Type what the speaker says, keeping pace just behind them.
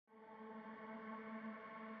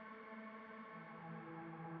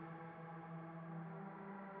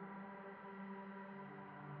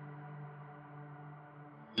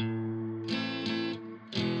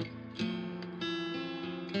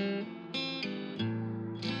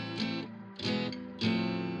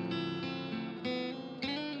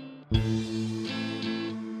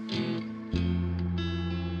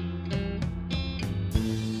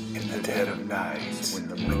night when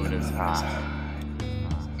the moon is high.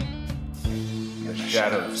 The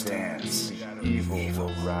shadows dance, the evil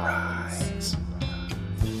will rise.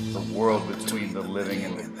 The world between the living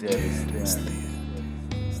and the dead is thin.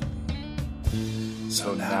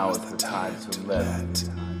 So now is the time to let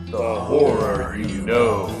the horror you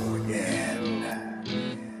know begin.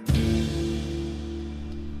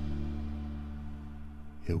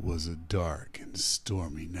 It was a dark and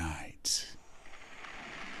stormy night.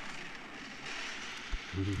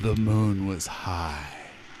 The moon was high,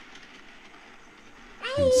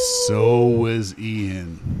 and so was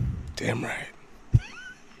Ian. Damn right.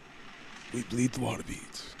 We bleed the water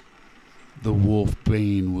beads. The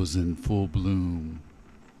wolfbane was in full bloom.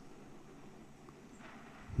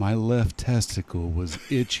 My left testicle was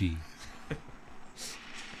itchy.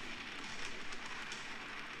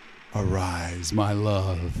 Arise, my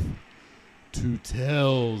love, to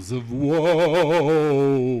tales of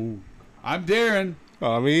woe. I'm Darren.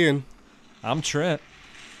 I'm Ian. I'm Trent.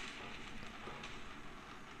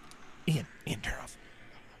 Ian, turn off.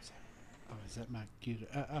 Oh, is that my kid?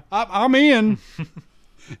 I'm Ian.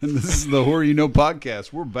 And this is the Horror You Know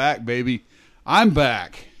podcast. We're back, baby. I'm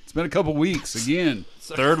back. It's been a couple weeks again.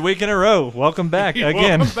 Third week in a row. Welcome back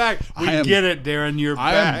again. Welcome back. We get it, Darren. You're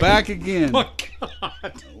back. I am back again. Oh,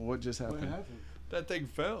 God. What just happened? That thing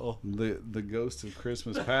fell. The ghost of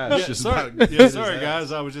Christmas past. Yeah, sorry,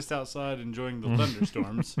 guys. I was just outside enjoying the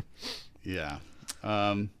thunderstorms. Yeah.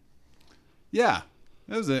 Yeah.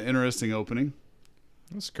 That was an interesting opening.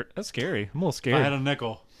 That's scary. I'm a little scared. If I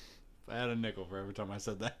had a nickel for every time I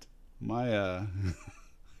said that. My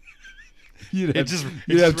You'd have two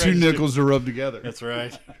registered. nickels to rub together. That's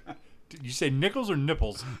right. Did you say nickels or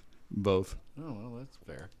nipples? Both. Oh, well, that's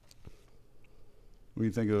fair. What do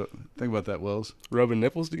you think about that, Wells? Rubbing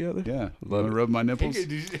nipples together? Yeah. Love it. Rub my nipples?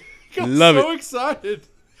 He got Love so it. excited.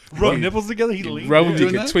 Rub nipples together? He leaned Rub in. them,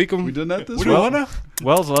 you can tweak them. We doing that this What week? do you want to?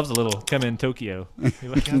 Wells loves a little come in Tokyo.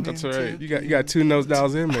 That's all right. You got two nose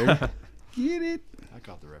dials in, baby. Get it? I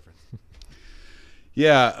caught the reference.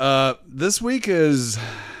 Yeah. This week is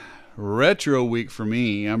retro week for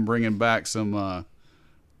me. I'm bringing back some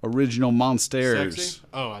original monsters. Sexy?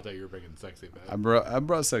 Oh, I thought you were bringing sexy back. I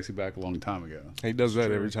brought sexy back a long time ago. He does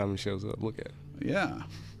that every time he shows up. Look at it. Yeah.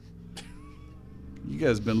 You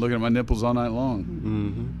guys have been looking at my nipples all night long.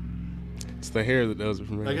 Mm-hmm. It's the hair that does it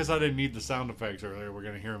for me. I guess I didn't need the sound effects earlier. We're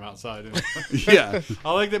going to hear them outside. Anyway. Yeah.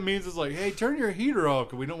 I like that means it's like, hey, turn your heater off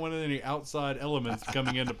because we don't want any outside elements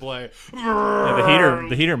coming into play. Yeah,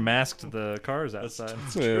 the heater masked the cars outside.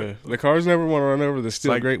 Yeah, the cars never want to run over the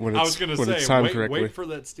steel like- grate when I it's, was going when to it's say, timed correctly. wait for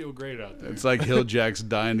that steel grate out there. It's like Hill Jacks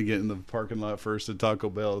dying to get in the parking lot first at Taco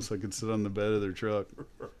Bell so I could sit on the bed of their truck.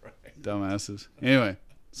 Right. Dumbasses. Anyway,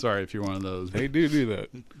 sorry if you're one of those. They do that.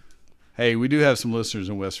 Hey, we do have some listeners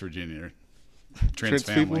in West Virginia. Trent's Trent's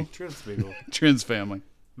family. Trent's people. Trent's family.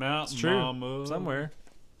 Mountain It's true. Mama. Somewhere.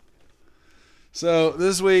 So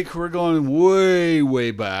this week we're going way,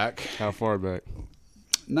 way back. How far back?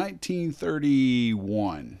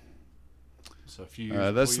 1931. So a few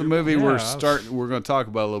years That's the before movie Yeah, we're I was- We're going to talk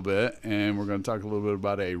about a little bit, and we're going to talk a little bit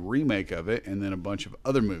about a remake of it, and then a bunch of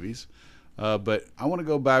other movies. But I want to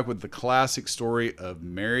go back with the classic story of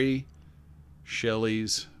Mary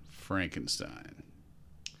Shelley's Frankenstein.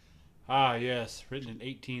 Ah, yes. Written in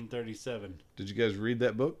 1837. Did you guys read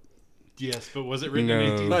that book? Yes, but was it written No. in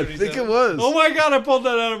I 1837? think it was. Oh my God, I pulled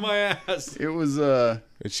that out of my ass. It was And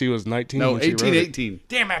she was 19 no when she wrote it. 1818.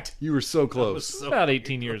 Damn it. You were so That was close. so- About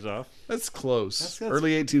 18 years off. That's close. That's-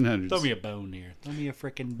 Early 1800s. Throw me a bone here. Throw me a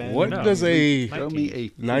freaking bone. What No. does a Throw me a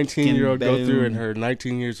 19-year-old freaking go through in bone. her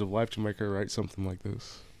 19 years of life to make her write something like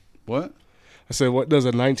this? What? I said, what does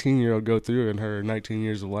a 19-year-old go through in her 19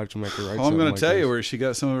 years of life to make her write Well, I'm something going like to tell this? you where she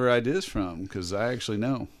got some of her ideas from, because I actually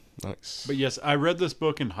know. Nice. But yes, I read this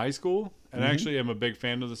book in high school, and actually am a big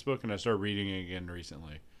fan of this book, and I started reading it again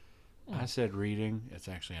recently. I said reading. It's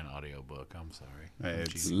actually an audiobook. I'm sorry. Hey, I'm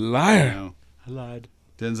it's, cheating. you Liar. know, I lied.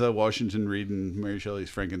 Denzel Washington reading Mary Shelley's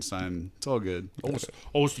Frankenstein. It's all good.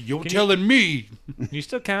 Oh, so you're Can you- telling me? You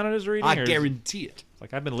still count it as reading? I or is- guarantee it.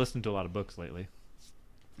 Like, I've been listening to a lot of books lately.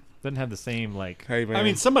 Doesn't have the same, like... Hey, man. I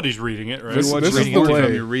mean, somebody's reading it, right? If you watch this the is the movie way.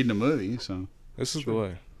 film, you're reading a movie, so. This is the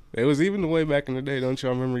way. It was even the way back in the day. Don't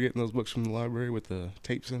y'all remember getting those books from the library with the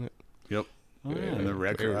tapes in it? Yep. Oh, yeah. And the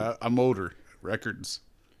record. I'm older. Records.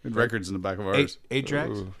 We had records in the back of ours. Eight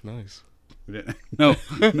tracks? Ooh, nice. We didn't. No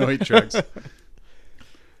 8 tracks.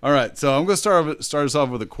 All right, so I'm going to start us off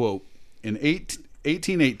with a quote. In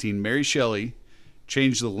 1818, Mary Shelley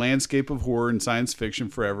changed the landscape of horror and science fiction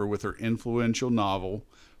forever with her influential novel,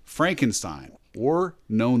 Frankenstein, or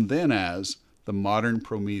known then as the Modern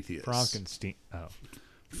Prometheus. Frankenstein. Oh.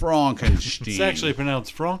 Frankenstein. It's actually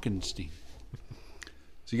pronounced Frankenstein.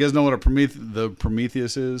 So you guys know what the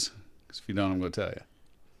Prometheus is? Because if you don't, I'm going to tell you.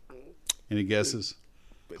 Any guesses?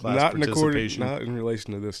 Class Not in participation? not in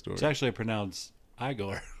relation to this story. It's actually pronounced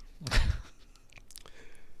Igor.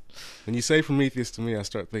 When you say Prometheus to me, I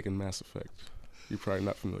start thinking Mass Effect. You're probably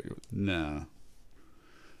not familiar with it. No.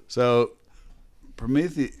 So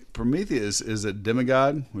Prometheus is a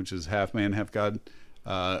demigod, which is half man, half god,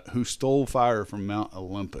 who stole fire from Mount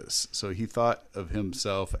Olympus. So he thought of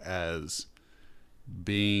himself as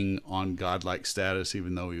being on godlike status,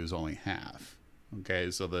 even though he was only half.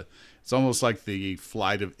 Okay, so it's almost like the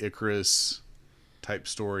Flight of Icarus type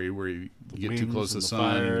story where you get too close to the sun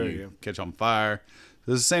fire, and you catch on fire.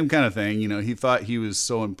 So it's the same kind of thing. You know, he thought he was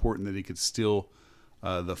so important that he could steal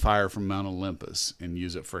the fire from Mount Olympus and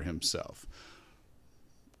use it for himself.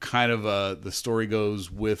 Kind of the story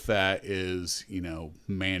goes with that is, you know,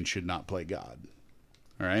 man should not play God.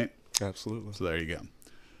 All right? Absolutely. So there you go.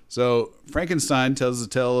 So Frankenstein tells the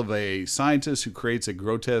tale of a scientist who creates a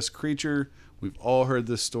grotesque creature. We've all heard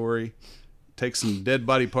this story. Takes some dead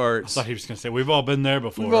body I parts. thought he was going to say, we've all been there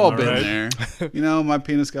before. We've all am I been right? there. You know, my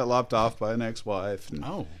penis got lopped off by an ex-wife. And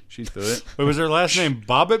Oh. she threw it. Wait, was her last name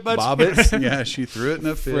Bobbit? Bobbit? Yeah, she threw it in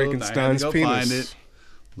a field. Frankenstein's I had to go penis. find it.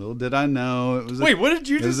 Little did I know it was. Wait, what did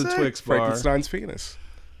you It was just a say? Twix bar. Frankenstein's penis.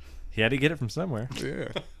 He had to get it from somewhere. Yeah.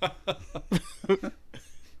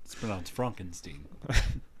 It's pronounced Frankenstein.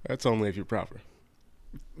 That's only if you're proper.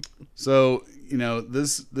 So, you know,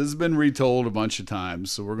 this has been retold a bunch of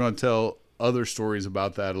times. So we're going to tell other stories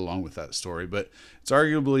about that along with that story. But it's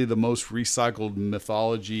arguably the most recycled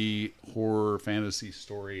mythology, horror, fantasy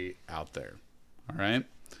story out there. All right?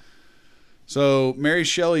 So Mary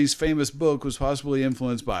Shelley's famous book was possibly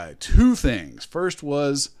influenced by two things. First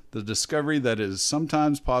was the discovery that it is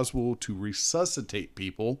sometimes possible to resuscitate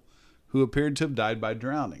people who appeared to have died by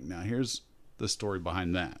drowning. Now, here's the story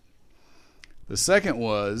behind that. The second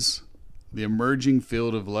was the emerging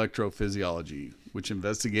field of electrophysiology, which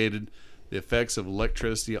investigated the effects of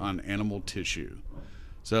electricity on animal tissue.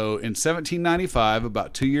 So in 1795,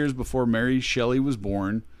 about 2 years before Mary Shelley was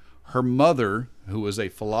born, her mother, who was a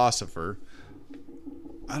philosopher,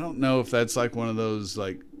 I don't know if that's like one of those,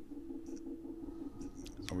 like,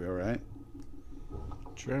 are we all right?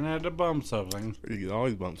 Trying to bump something. You can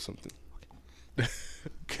always bump something.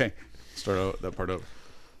 Okay, start that part over.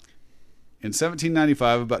 In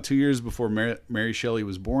 1795, about 2 years before Mary Shelley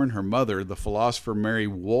was born, her mother, the philosopher Mary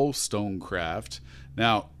Wollstonecraft.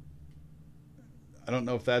 Now, I don't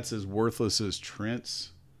know if that's as worthless as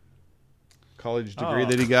Trent's college degree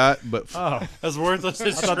that he got, but Oh, That's worthless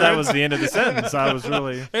as I thought that was the end of the sentence. I was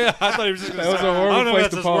really. Yeah, I thought he was just going to That was say, a horrible I don't know place if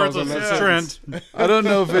to that's as pause worthless on as that Trent. I don't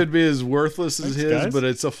know if it'd be as worthless as Thanks, his, guys. but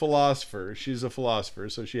it's a philosopher. She's a philosopher,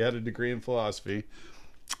 so she had a degree in philosophy.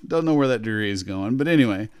 Don't know where that degree is going, but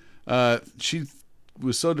anyway, she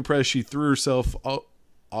was so depressed she threw herself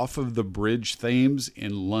off of the bridge Thames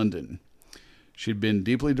in London. She'd been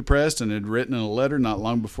deeply depressed and had written in a letter not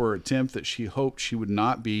long before her attempt that she hoped she would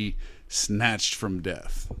not be snatched from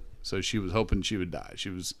death. So she was hoping she would die. She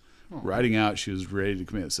was writing out she was ready to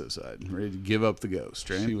commit suicide, ready to give up the ghost,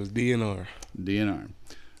 right? She was DNR. DNR.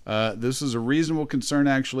 This was a reasonable concern,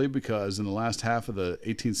 actually, because in the last half of the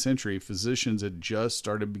 18th century, physicians had just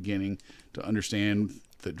started beginning to understand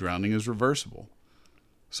that drowning is reversible.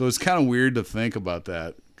 So it's kind of weird to think about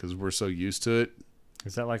that because we're so used to it.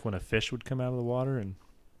 Is that like when a fish would come out of the water and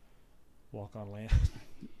walk on land?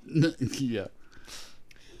 Yeah.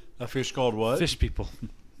 A fish called what? Fish people.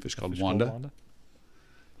 Fish called Fish Wanda. called Wanda.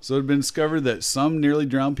 So it had been discovered that some nearly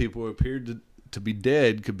drowned people who appeared to be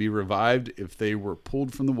dead could be revived if they were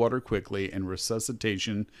pulled from the water quickly and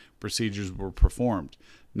resuscitation procedures were performed.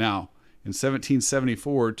 Now, in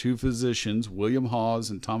 1774, two physicians, William Hawes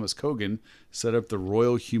and Thomas Cogan, set up the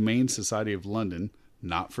Royal Humane Society of London,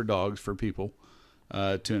 not for dogs, for people,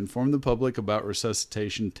 to inform the public about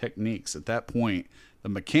resuscitation techniques. At that point, the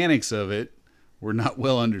mechanics of it were not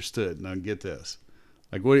well understood. Now, get this.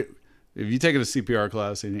 Like, what have you taken a CPR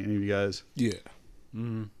class, any of you guys? Yeah.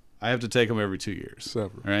 I have to take them every 2 years.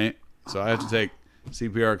 Several. Right? So I have to take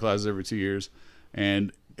CPR classes every 2 years,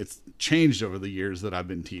 and it's changed over the years that I've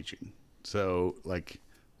been teaching. So, like,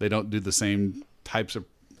 they don't do the same types of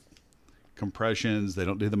compressions. They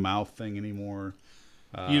don't do the mouth thing anymore.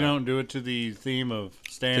 You don't do it to the theme of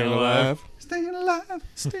staying Staying alive. alive. Staying alive,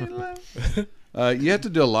 staying alive. You have to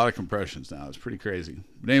do a lot of compressions now. It's pretty crazy.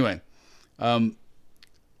 But anyway,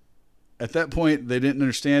 at that point, they didn't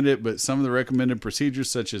understand it, but some of the recommended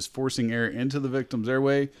procedures, such as forcing air into the victim's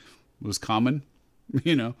airway, was common.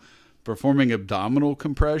 You know, performing abdominal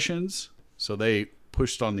compressions. So they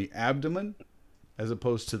pushed on the abdomen as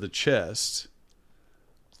opposed to the chest.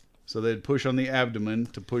 So they'd push on the abdomen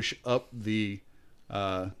to push up the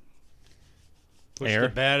Push Air. the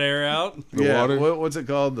bad air out. The water. What's it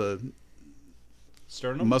called? The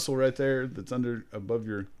Sternum. muscle right there that's under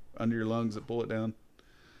your lungs that pull it down.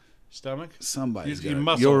 Stomach. Somebody's You got it.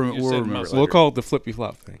 muscle. We'll You said remember muscle. it We'll later. call it the flippy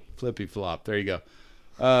flop thing. Flippy flop. There you go.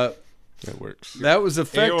 That works. That was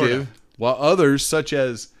effective, Aorta. while others, such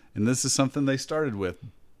as, and this is something they started with,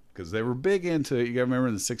 because they were big into it. You got to remember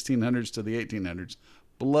in the 1600s to the 1800s,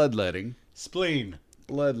 bloodletting. Spleen.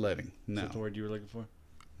 Bloodletting. Is No, that the word you were looking for?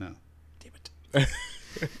 no, Damn it.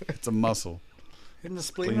 it's a muscle. Isn't the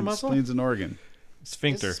spleen a muscle? Spleen's an organ. Is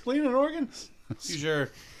Sphincter. the spleen an organ? You sure?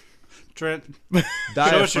 Trent.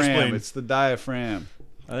 Diaphragm. spleen. It's the diaphragm.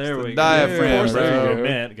 Oh, there the we go. diaphragm, Of course, that's bro. what we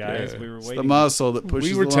meant, guys. Yeah. We were It's waiting. the muscle that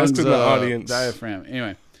pushes We were the lungs testing the up. audience. Diaphragm.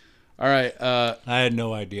 Anyway. All right. I had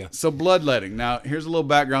no idea. So bloodletting. Now, here's a little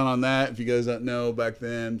background on that. If you guys don't know, back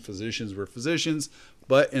then, physicians were physicians.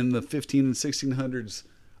 But in the 15 and 1600s,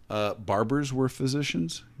 barbers were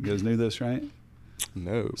physicians. You guys knew this, right?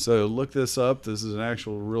 No. So look this up. This is an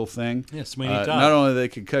actual real thing. Yeah, Sweeney Todd. Not only they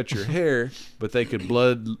could cut your hair, but they could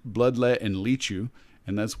bloodlet and leech you.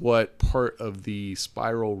 And that's what part of the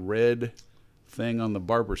spiral red thing on the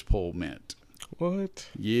barber's pole meant. What?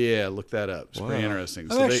 Yeah, look that up. It's pretty Wow.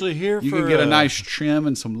 interesting. I'm actually here you for can get a nice trim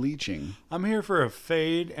and some leeching. I'm here for a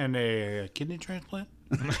fade and a kidney transplant.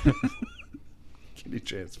 Kidney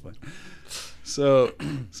transplant. So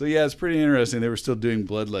yeah, it's pretty interesting. They were still doing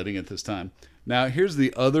bloodletting at this time. Now, here's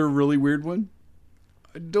the other really weird one.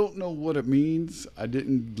 I don't know what it means. I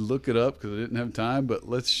didn't look it up because I didn't have time, but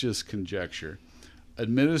let's just conjecture.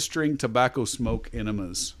 Administering tobacco smoke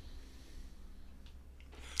enemas.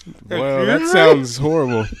 Well, that sounds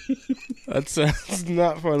horrible. That sounds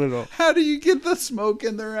not fun at all. How do you get the smoke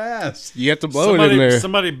in their ass? You have to blow it in there.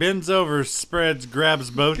 Somebody bends over, spreads, grabs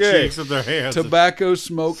both Okay. cheeks with their hands. Tobacco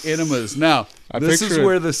smoke enemas. Now, I this is picture it.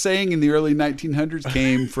 where the saying in the early 1900s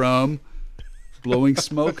came from, blowing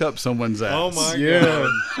smoke up someone's ass. Oh my Yeah, god!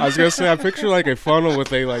 I was gonna say I picture like a funnel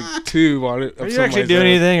with a tube on it. Are you actually doing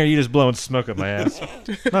anything, or are you just blowing smoke up my ass?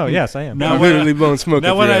 Oh, yes, I am. Now I'm when literally blowing smoke.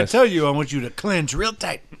 Now up when your I ass. tell you, I want you to clench real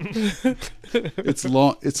tight. It's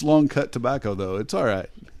long cut tobacco though. It's all right.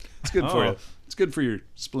 It's good for Oh. you. It's good for your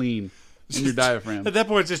spleen and your diaphragm. At that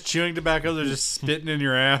point, it's just chewing tobacco. They're just spitting in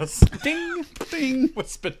your ass. Ding, ding. What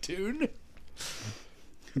spittoon?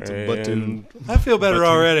 It's a buttoon. I feel better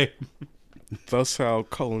already. That's how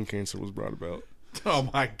colon cancer was brought about. Oh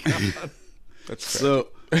my god! That's So,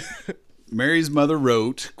 Mary's mother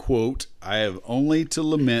wrote, quote, "I have only to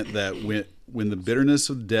lament that when the bitterness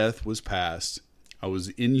of death was past, I was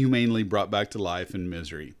inhumanely brought back to life in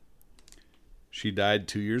misery." She died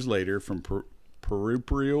 2 years later from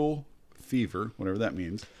puerperal fever, whatever that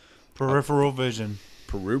means. Peripheral vision.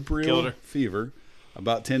 Killed Puerperal her. fever,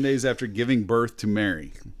 about 10 days after giving birth to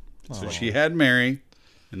Mary. So she had Mary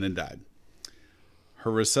and then died.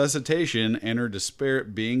 Her resuscitation and her despair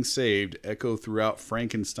at being saved echo throughout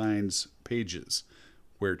Frankenstein's pages,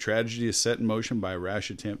 where tragedy is set in motion by a rash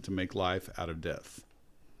attempt to make life out of death.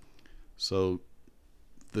 So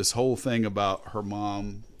this whole thing about her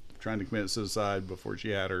mom trying to commit suicide before she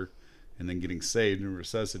had her and then getting saved and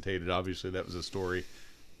resuscitated, obviously that was a story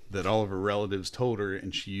that all of her relatives told her,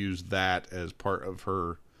 and she used that as part of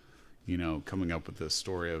her, coming up with this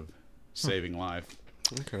story of saving life.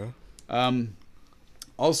 Okay.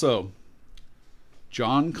 Also,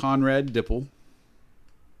 John Conrad Dipple.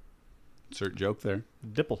 Insert joke there.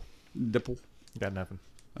 Dipple. Dipple. Got nothing.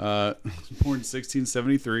 Was born in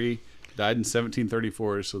 1673, died in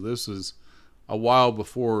 1734. So this was a while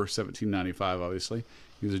before 1795, obviously.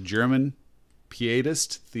 He was a German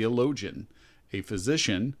pietist theologian, a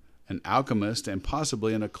physician, an alchemist, and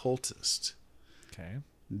possibly an occultist. Okay.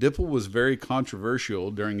 Dipple was very controversial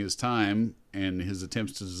during his time and his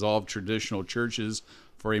attempts to dissolve traditional churches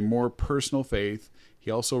for a more personal faith.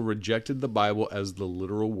 He also rejected the Bible as the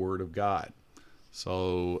literal word of God.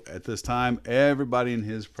 So at this time, everybody in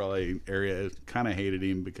his probably area kind of hated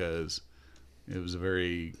him because it was a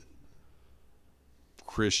very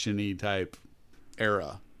Christian-y type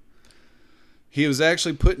era. He was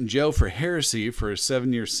actually put in jail for heresy for a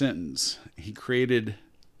 7-year sentence. He created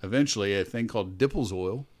eventually a thing called Dipple's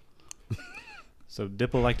oil. So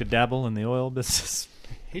Dipple like to dabble in the oil business.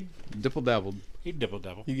 Dipple dabbled. He dibble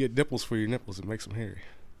dabble. You get dipples for your nipples and makes them hairy.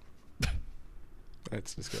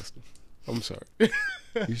 That's disgusting. I'm sorry.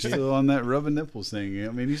 You're still on that rubbing nipples thing.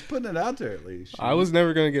 I mean, he's putting it out there at least. I was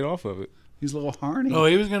never gonna get off of it. He's a little horny. Oh,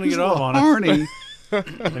 he was gonna He's get a off little on it.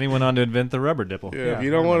 horny. Then he went on to invent the rubber dipple. Yeah, if you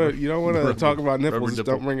don't want to, talk about Rubber nipples, just dipple.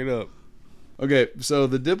 don't bring it up. Okay, so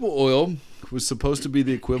the dipple oil was supposed to be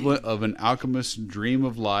the equivalent of an alchemist's dream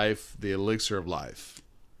of life, the elixir of life.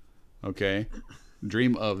 Okay?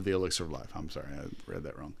 Dream of the elixir of life. I'm sorry, I read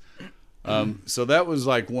that wrong. So that was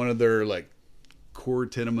like one of their like core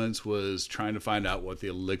tenements, was trying to find out what the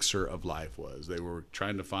elixir of life was. They were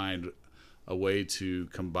trying to find a way to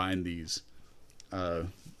combine these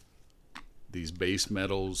base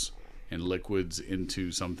metals and liquids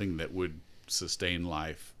into something that would sustain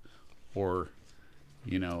life or,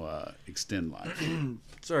 extend life.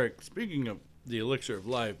 Sorry, speaking of the elixir of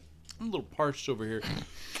life, I'm a little parched over here.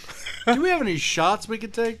 Do we have any shots we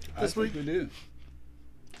could take this week? We do.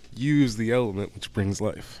 Use the element which brings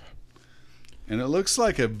life. And it looks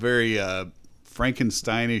like a very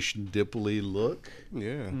Frankensteinish, dipply look.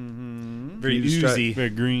 Yeah. Very you just oozy. Very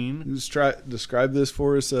green. Can you describe this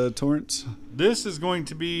for us, Torrance? This is going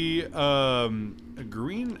to be a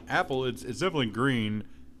green apple. It's definitely green.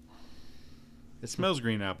 It smells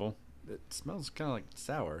green apple. It smells kind of like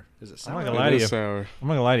sour. Is it sour? I'm not gonna lie to you. Sour. I'm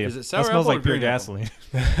not gonna lie to you. Is it sour That smells apple or like pure green apple?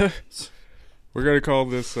 gasoline. We're gonna call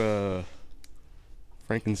this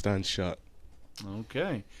Frankenstein shot.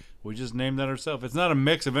 Okay. We just named that ourselves. It's not a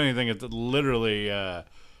mix of anything. It's literally a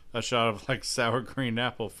shot of like sour green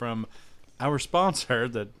apple from our sponsor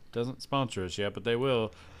that doesn't sponsor us yet, but they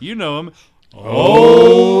will. You know him.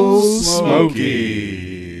 Oh, Smoky.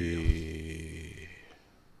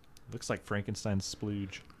 Looks like Frankenstein's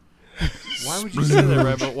splooge. Why would you say that,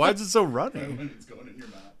 right? But why is it so runny? It's going in your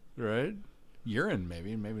mouth. Right? Urine,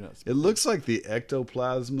 maybe not. It looks like the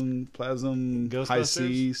ectoplasm, high Ghostbusters?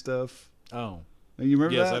 C stuff. Oh, You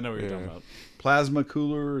remember yes, that? I know what you're talking Yeah. about. Plasma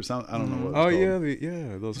cooler or something. I don't know what it's Oh called.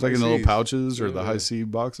 yeah, those. It's like in the high little Cs. pouches or the Yeah. high C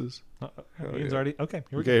boxes. Ian's yeah. already okay.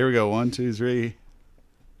 Here we Okay, here we go. 1, 2, 3.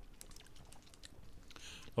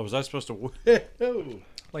 Oh, was I supposed to? Whoa. go.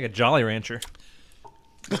 Like a Jolly Rancher.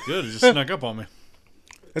 Good, it just snuck up on me.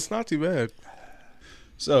 It's not too bad.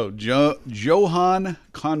 So, Johann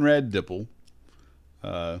Conrad Dippel.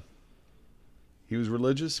 He was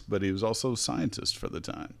religious, but he was also a scientist for the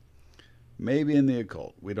time. Maybe in the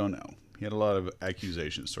occult. We don't know. He had a lot of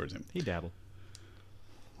accusations towards him. He dabbled.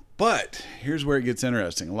 But here's where it gets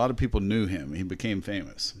interesting. A lot of people knew him. He became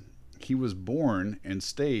famous. He was born and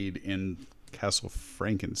stayed in Castle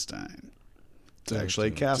Frankenstein. It's actually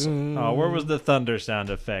a castle. Oh, where was the thunder sound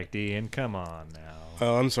effect, Ian? Come on now.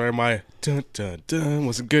 Oh, I'm sorry. My dun dun dun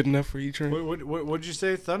wasn't good enough for you, Trent. What'd you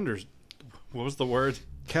say? Thunders. What was the word?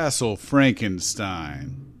 Castle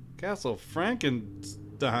Frankenstein. Castle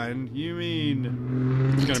Frankenstein. You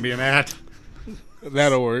mean it's gonna be an ad?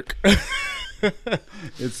 That'll work.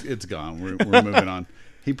 It's gone. We're moving on.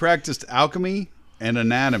 He practiced alchemy and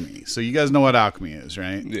anatomy. So you guys know what alchemy is,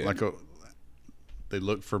 right? Yeah. They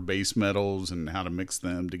look for base metals and how to mix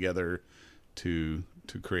them together to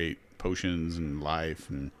create potions and life.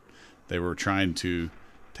 And they were trying to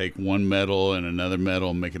take one metal and another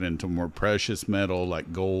metal and make it into more precious metal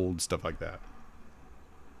like gold, stuff like that.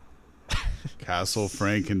 Castle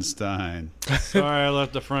Frankenstein. Sorry, I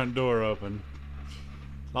left the front door open.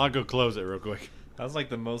 I'll go close it real quick. That was like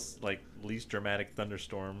the most least dramatic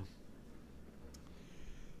thunderstorm.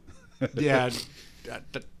 Yeah,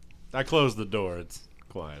 I closed the door. It's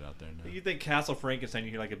quiet out there now. You think Castle Frankenstein?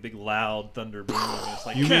 You hear like a big loud thunder boom. And it's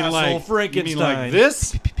like You Castle mean like Frankenstein. You mean like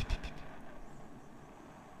this?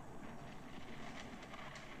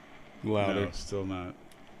 Louder. No, still not.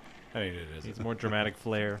 I mean, it is. Needs more dramatic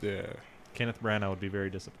flair. Yeah. Kenneth Branagh would be very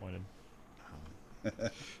disappointed.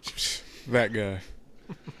 That guy.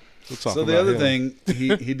 We'll talk So the about other him.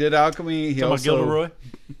 thing, he did alchemy. He Talking about Gilderoy?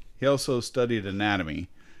 He also studied anatomy,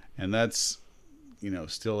 and that's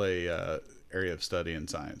still a area of study in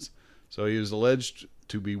science. So he was alleged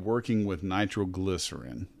to be working with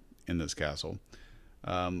nitroglycerin in this castle,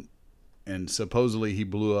 and supposedly he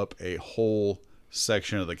blew up a whole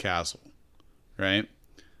section of the castle. Right?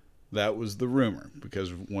 That was the rumor,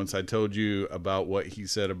 because once I told you about what he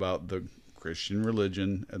said about the Christian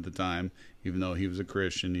religion at the time, even though he was a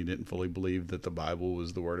Christian, he didn't fully believe that the Bible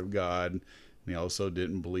was the Word of God. And he also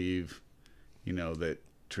didn't believe, that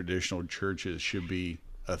traditional churches should be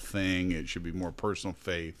a thing. It should be more personal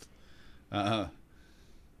faith. So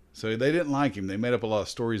they didn't like him. They made up a lot of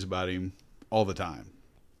stories about him all the time.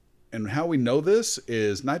 And how we know this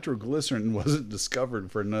is nitroglycerin wasn't discovered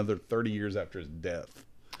for another 30 years after his death.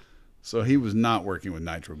 So he was not working with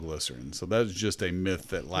nitroglycerin. So that's just a myth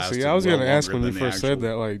that lasted. See, I was well going to ask longer when you than the first said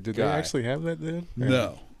actual that, did they guy. actually have that then?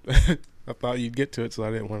 No. I thought you'd get to it, so I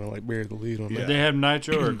didn't want to bury the lead on Yeah. Did they have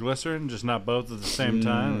nitro or glycerin, just not both at the same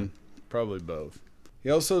time? Probably both. He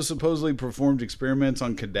also supposedly performed experiments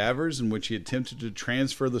on cadavers in which he attempted to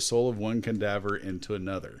transfer the soul of one cadaver into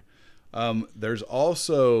another. There's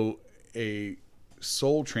also a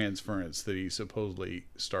soul transference that he supposedly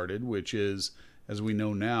started, which is, as we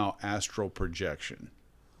know now, astral projection.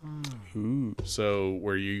 Ooh. So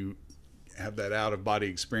where you have that out of body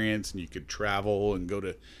experience and you could travel and go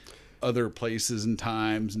to other places and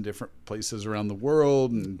times and different places around the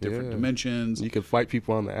world and different dimensions. You could fight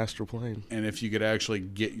people on the astral plane. And if you could actually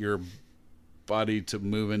get your body to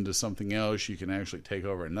move into something else, you can actually take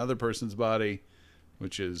over another person's body,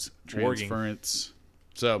 which is transference.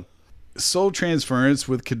 So soul transference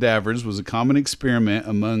with cadavers was a common experiment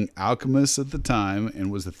among alchemists at the time and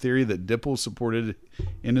was a theory that Dipple supported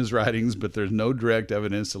in his writings, but there's no direct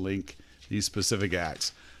evidence to link these specific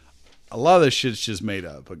acts. A lot of this shit's just made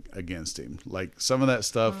up against him. Like, some of that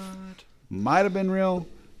stuff might have been real,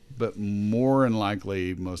 but more than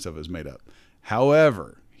likely most of it is made up.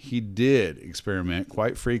 However, he did experiment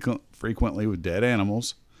quite frequently with dead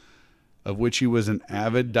animals, of which he was an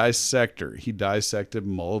avid dissector. He dissected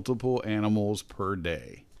multiple animals per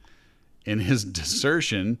day. In his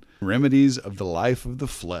dissertation, Remedies of the Life of the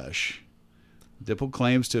Flesh, Dipple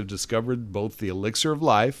claims to have discovered both the elixir of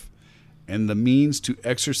life and the means to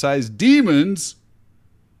exorcise demons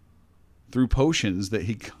through potions that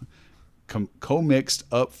he co-mixed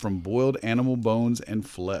up from boiled animal bones and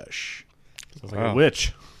flesh. Sounds like a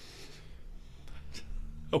witch.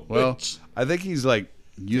 Well, I think he's like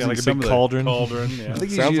using like a some big of cauldron. I think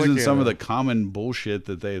he's Sounds using like some of the common bullshit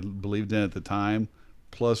that they believed in at the time,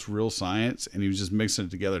 plus real science, and he was just mixing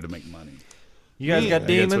it together to make money. You guys got I think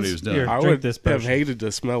demons? that's what he was doing. Here, I drink would this have potion. hated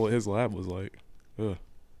to smell what his lab was like. Ugh.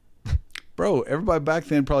 Bro, everybody back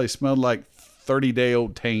then probably smelled like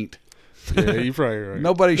 30-day-old taint. Yeah, you're probably right.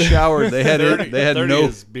 Nobody showered. They had 30 no.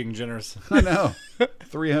 is being generous. I know.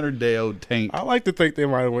 300-day-old taint. I like to think they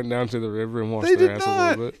might have went down to the river and washed They their did ass a not.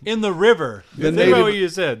 little bit. In the river. The Think native- about what you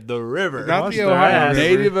said. The river. Not Wash the their Ohio ass. River.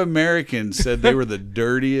 Native Americans said they were the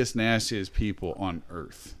dirtiest, nastiest people on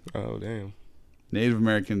earth. Oh, damn. Native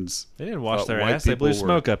Americans. They didn't wash their white ass. They blew people were-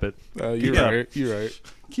 smoke up it. You're Yeah. right. You're right.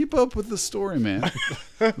 Keep up with the story, man.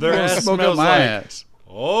 Their Don't ass smoke up smells my like ass.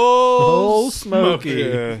 oh, smoky.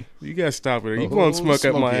 Yeah, you guys stop it. You Oh, going to smoke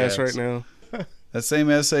up my smoky ass ass. right now? That same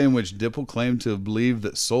essay in which Dipple claimed to have believed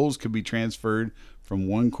that souls could be transferred from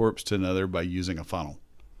one corpse to another by using a funnel.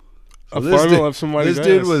 A this funnel dude- of somebody's This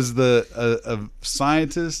dude ass. was a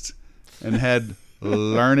scientist and had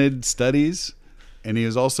learned studies, and he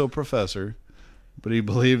was also a professor. But he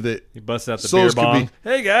believed that He busts out the Souls beer could bong. be-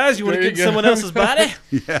 Hey guys, you want to There get you go. someone else's body?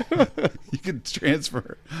 you could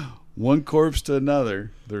transfer one corpse to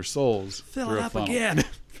another, their souls, Fill through it a up funnel. again.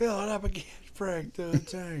 Fill it up again. Frank the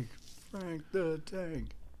Tank. Frank the Tank.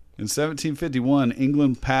 In 1751,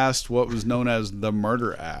 England passed what was known as the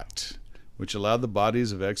Murder Act, which allowed the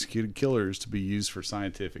bodies of executed killers to be used for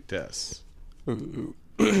scientific tests.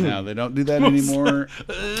 Now, they don't do that anymore,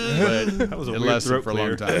 but That was a it weird lasted throat for a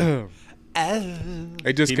long clear. time.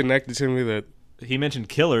 It just connected to me that, He mentioned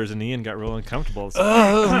killers, and Ian got real uncomfortable.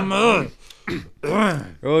 well,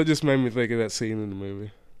 it just made me think of that scene in the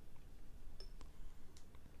movie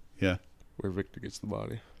Yeah. where Victor gets the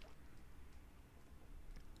body.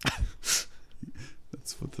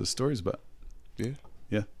 That's what the story's about. Yeah.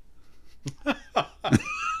 Yeah. Am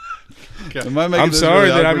I making I'm this sorry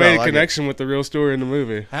really that I awkward? made a like it. connection with the real story in the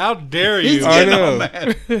movie. How dare He's you? I getting all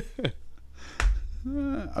know.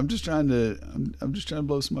 mad. I'm just trying to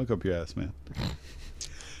blow smoke up your ass, man.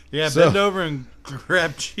 Yeah, So- bend over and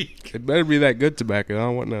grab cheek. It better be that good tobacco. I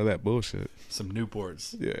don't want none of that bullshit. Some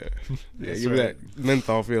Newports. Yeah. Yeah, That's give me right. that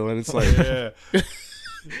menthol feeling. It's like Yeah.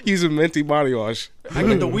 using minty body wash. I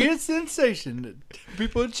get the weird sensation that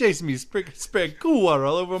people are chasing me, spread cool water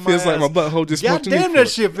all over my Feels ass. like my butthole just God smoked a damn, Newport.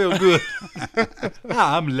 that shit feel good.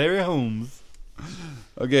 Hi, I'm Larry Holmes.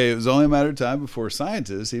 Okay, it was only a matter of time before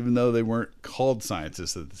scientists, even though they weren't called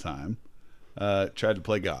scientists at the time, tried to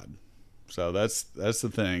play God. So that's the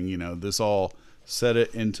thing. You know, this all set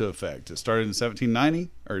it into effect. It started in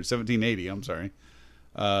 1780. I'm sorry,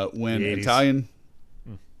 when The 80s.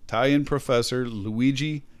 Italian professor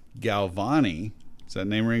Luigi Galvani. Does that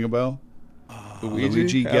name ring a bell?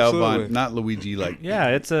 Luigi Galvani, Absolutely. not Luigi like Yeah,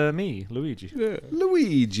 it's me, Luigi. Yeah.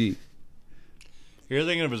 Luigi. You're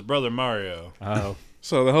thinking of his brother Mario. Oh,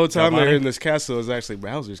 So the whole time they're Galvani? in this castle is actually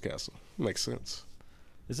Bowser's castle. Makes sense.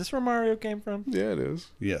 is this where Mario came from? Yeah, it is.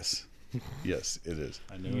 Yes, yes, it is.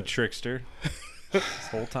 I knew You it. trickster. This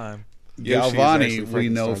whole time. Yoshi is Galvani, actually we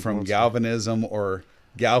know Frankenstein's from monster. galvanism or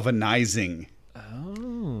galvanizing.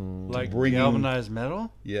 Oh. Like Bringing- galvanized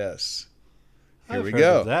metal? Yes. Here I've we heard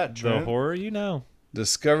go. of that, The Trent. horror you know.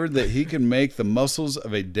 Discovered that he can make the muscles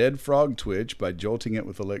of a dead frog twitch by jolting it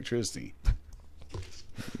with electricity.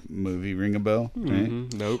 movie ring a bell? Right?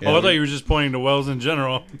 Nope. Oh, I thought you were just pointing to wells in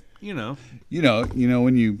general. You know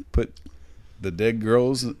when you put the dead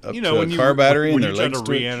girls up to when a car battery when and you their try legs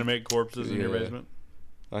to reanimate corpses in your Yeah. basement.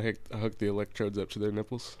 I hooked the electrodes up to their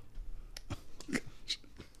nipples.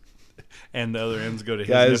 And the other ends go to his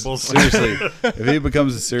Guys, nipples. seriously, if he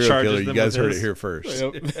becomes a serial Charges killer, you them guys with heard it his- here first.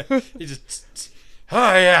 Yep. He just,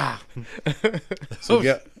 oh yeah, So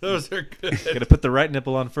those are good. Got to put the right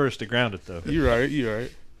nipple on first to ground it, though. You're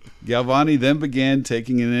right. Galvani then began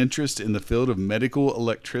taking an interest in the field of medical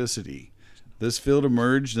electricity. This field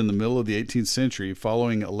emerged in the middle of the 18th century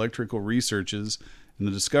following electrical researches and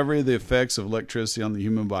the discovery of the effects of electricity on the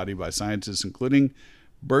human body by scientists including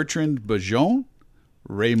Bertrand Bajon,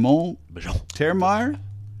 Raymond Termeyer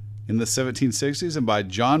in the 1760s, and by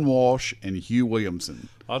John Walsh and Hugh Williamson.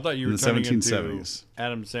 I thought you In were the turning into 1770s.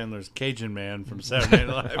 Adam Sandler's Cajun Man from Saturday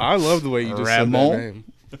Night Live. I love the way you just Ramon? said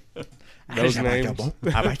that name. Those names.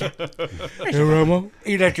 Hey, Hey, Ramon.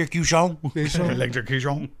 Electrocution.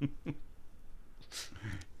 Electrocution.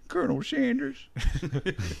 Colonel Sanders.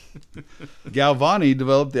 Galvani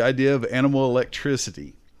developed the idea of animal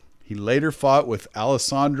electricity. He later fought with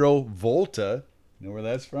Alessandro Volta. You know where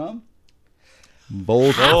that's from?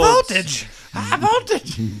 Voltage. High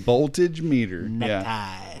voltage. Voltage meter.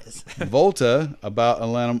 Yeah. Volta, about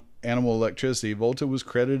animal electricity, Volta was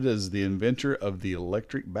credited as the inventor of the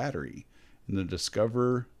electric battery and the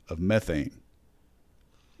discoverer of methane.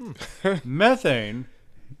 Methane,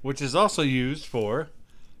 which is also used for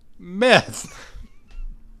meth.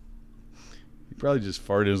 He probably just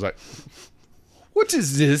farted and was like, "What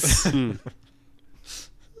is this?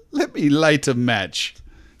 Let me light a match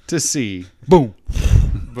to see." Boom.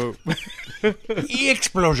 Boom.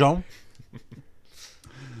 Explosion.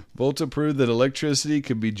 Volta proved that electricity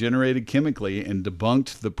could be generated chemically and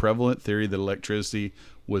debunked the prevalent theory that electricity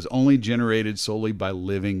was only generated solely by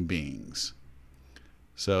living beings.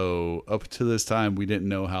 So up to this time, we didn't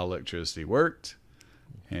know how electricity worked,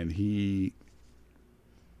 and he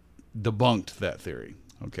debunked that theory.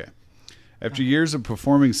 Okay. After years of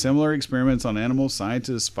performing similar experiments on animals,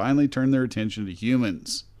 scientists finally turned their attention to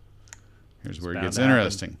humans. Here's where it gets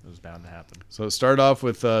interesting. It was bound to happen. So it started off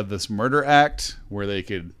with this murder act where they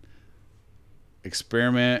could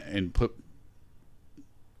experiment and put,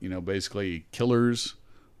 basically killers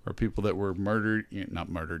or people that were murdered, not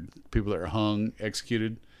murdered, people that are hung,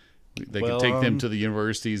 executed. They could take them to the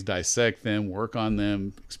universities, dissect them, work on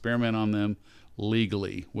them, experiment on them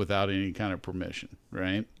legally without any kind of permission,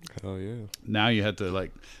 right? Oh, yeah. Now you have to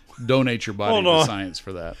donate your body Hold to on. science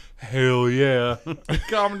for that. Hell yeah.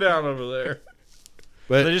 Calm down over there.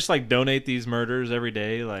 But They just donate these murders every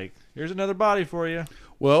day. Like, here's another body for you.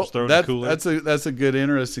 well, Just throw it in the that, cooler. that's a good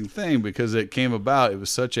interesting thing because it came about. It was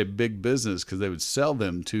such a big business because they would sell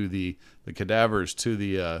them to the cadavers to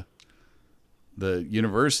the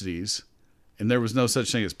universities, and there was no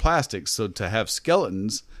such thing as plastics. So to have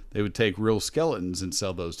skeletons, they would take real skeletons and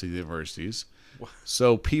sell those to the universities.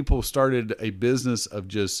 So people started a business of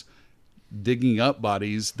just digging up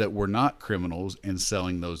bodies that were not criminals and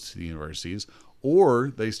selling those to the universities,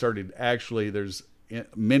 or they started there's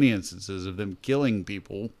many instances of them killing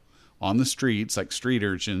people on the streets, like street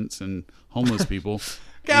urchins and homeless people.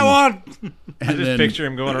 Go on. I just picture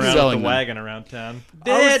him going around with selling the them. wagon around town.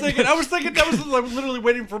 I was thinking that was literally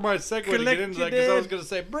waiting for my segue to get Collect into your that because I was dead. going to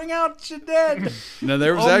say, bring out your dead. Now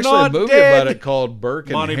there was I'm actually a not movie dead. about it called Burke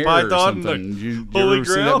and Monty Hare Python or and the something. Did you Holy ever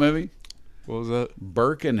see Grail? that movie? What was that?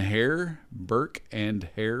 Burke and Hare,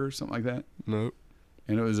 or something like that. Nope.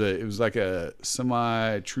 And it was like a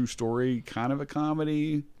semi true story, kind of a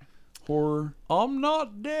comedy horror. I'm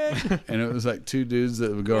not dead. And it was like two dudes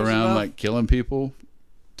that would go Close around enough. killing people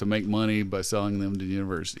to make money by selling them to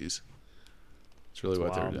universities. It's really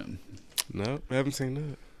what they were wild. doing. Nope. I haven't seen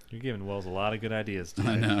that. You're giving Wells a lot of good ideas I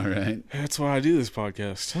today. know, right? That's why I do this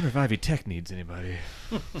podcast. I wonder if Ivy Tech needs anybody.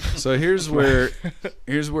 So here's where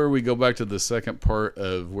we go back to the second part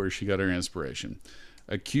of where she got her inspiration.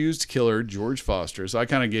 Accused killer George Foster. So I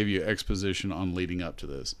kind of gave you exposition on leading up to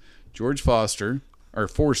this. George Forster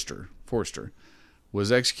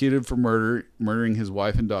was executed for murdering his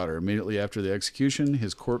wife and daughter. Immediately after the execution,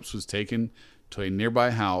 his corpse was taken to a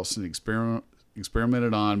nearby house and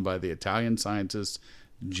experimented on by the Italian scientist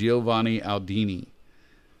Giovanni Aldini.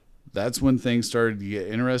 That's when things started to get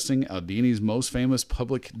interesting. Aldini's most famous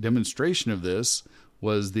public demonstration of this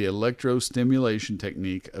was the electrostimulation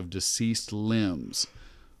technique of deceased limbs.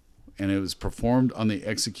 And it was performed on the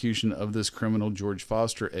execution of this criminal, George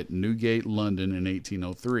Foster, at Newgate, London in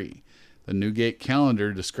 1803. The Newgate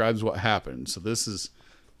calendar describes what happened. So this is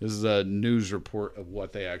a news report of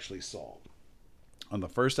what they actually saw. On the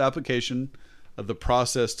first application of the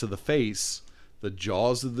process to the face, the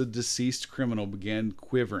jaws of the deceased criminal began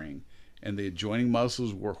quivering, and the adjoining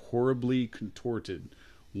muscles were horribly contorted.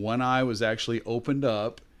 One eye was actually opened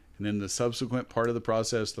up, and in the subsequent part of the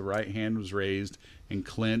process, the right hand was raised and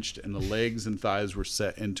clenched, and the legs and thighs were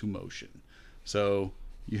set into motion. So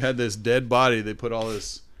you had this dead body. They put all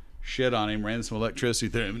this shit on him, ran some electricity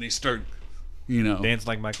through him, and he started, Dance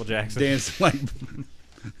like Michael Jackson. dancing like.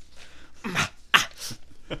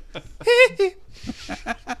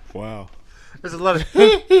 Wow. There's a lot of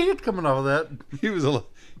coming off of that. He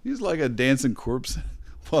was like a dancing corpse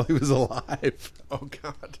while he was alive. Oh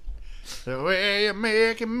God, the way you're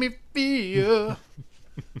making me feel.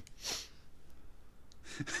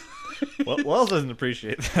 Well, Wells doesn't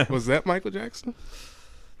appreciate that. Was that Michael Jackson?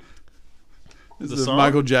 This The is song?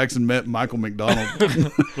 Michael Jackson met Michael McDonald.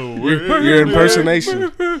 Your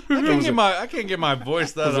impersonation. I can't get my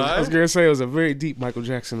voice that I was high. gonna say it was a very deep Michael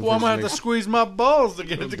Jackson. Well, I'm gonna have to impersonation. squeeze my balls to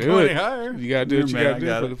get it to Do go any it. higher. You gotta do what you Man, gotta I do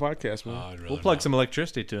got for it. the podcast, man. I'd rather We'll plug not. some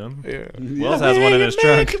electricity to him. Yeah. Wells has one in his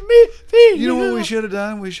trunk. You know what we should have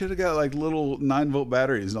done? We should have got like little 9-volt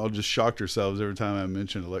batteries and all just shocked ourselves every time I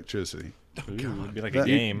mentioned electricity. Ooh, it'd be like That- a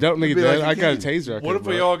game. Don't need be that. like I you got a can. taser. I What could if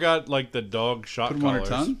we buy. all got like the dog shot Put them on our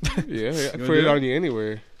collars? tongue. Yeah, wanna put do it it? on you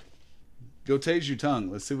anywhere. Go tase your tongue.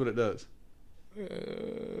 Let's see what it does.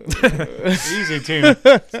 Easy, team.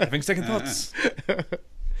 Having second thoughts.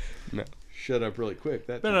 Shut up really quick.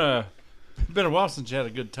 That Been a while since you had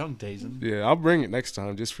a good tongue tasing. Yeah, I'll bring it next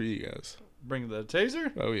time just for you guys. Bring the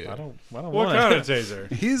taser. Oh yeah. I don't What want kind it. of taser?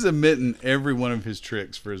 He's admitting every one of his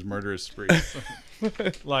tricks for his murderous spree.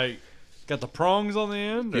 Like, got the prongs on the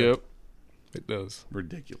end? or- Yep. It does.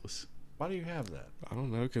 Ridiculous. Why do you have that? I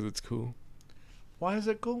don't know, because it's cool. Why is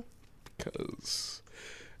it cool? Because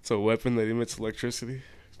it's a weapon that emits electricity.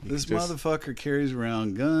 This Just- motherfucker carries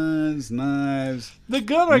around guns, knives, The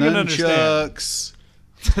gun I can understand. nunchucks,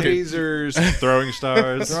 tasers, Throwing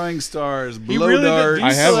stars. throwing stars, He blow really darts. did. Do you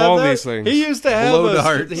I still have all that? these things. He used to have Blow a,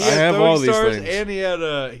 darts. He I had have throwing all these stars things. and he had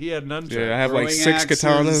nunchucks. Yeah, I have like Throwing 6 axes.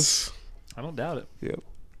 katanas. I don't doubt it. Yep.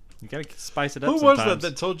 You gotta spice it up. Who was sometimes.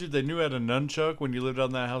 that told you they knew how to nunchuck when you lived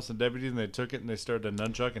on that house in Deputy and they took it and they started to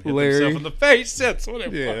nunchuck and hit Larry. themselves in the face? That's what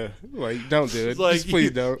it Yeah. was. Like, don't do it. It's like, Just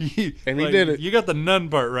please don't. And he like, did it. You got the nun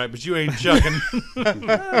part right, but you ain't chucking.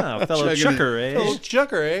 Ah, fellow Chugging chucker, eh? Little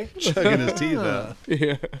chucker, eh? chugging his teeth out.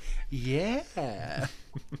 Yeah. Yeah.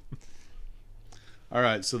 All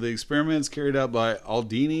right, so the experiments carried out by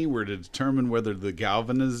Aldini were to determine whether the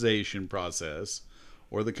galvanization process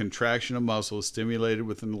or the contraction of muscles stimulated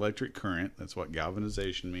with an electric current, that's what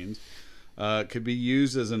galvanization means, could be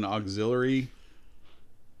used as an auxiliary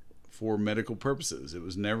for medical purposes. It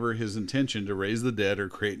was never his intention to raise the dead or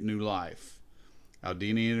create new life.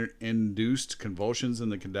 Aldini induced convulsions in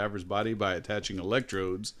the cadaver's body by attaching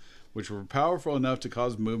electrodes, which were powerful enough to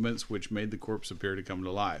cause movements which made the corpse appear to come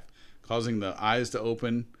to life. Causing the eyes to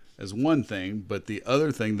open as one thing, but the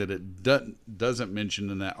other thing that it doesn't mention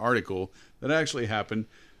in that article that actually happened,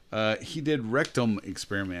 he did rectum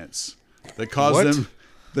experiments that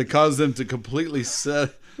caused them to completely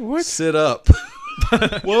sit up.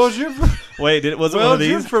 Well, was your Wait, was it one of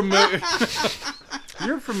you're these? familiar.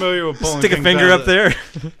 You're familiar with pulling Stick a things finger out up there.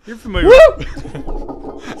 You're familiar.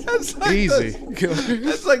 That's like Easy.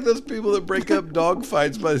 That's like those people that break up dog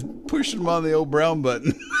fights by pushing them on the old brown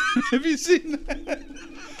button. Have you seen that?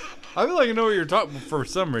 I feel like I know what you're talking for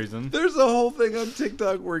some reason. There's a whole thing on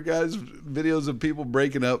TikTok where guys videos of people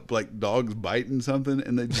breaking up like dogs biting something,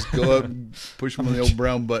 and they just go up and push them on the old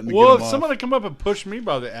brown button. To Well, get if them off. somebody come up and push me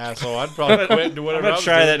by the asshole, I'd probably quit and do I'm whatever. gonna I was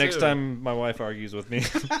try doing, that next too. time my wife argues with me.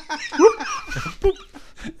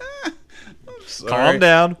 Sorry. Calm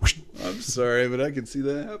down. I'm sorry, but I can see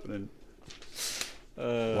that happening.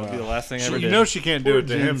 It'll be the last thing I ever You did. know she can't do Poor it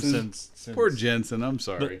to him Jensen. since Poor Jensen. I'm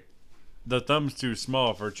sorry. the thumb's too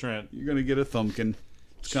small for Trent. You're gonna get a thumbkin.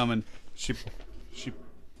 It's coming. She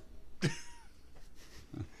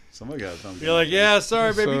Somebody got a thumbkin. You're like, yeah,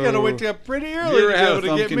 sorry, baby, you gotta So- wake up pretty Did early you to ever be have a able to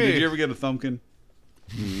get thumbkin? me. Did you ever get a thumbkin?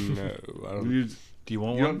 No, I don't. You, Do you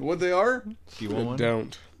want you one? know what they are? Do you want I one?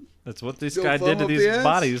 don't. That's what this Still guy thumb did to up these the ass?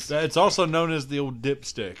 bodies. It's also known as the old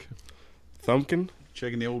dipstick Thumbkin?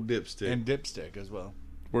 Checking the old dipstick. and dipstick as well.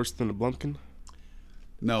 Worse than a blumpkin?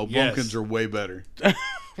 No, Yes. bumpkins are way better.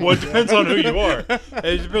 Well, it depends on who you are.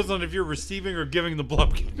 It depends on if you're receiving or giving the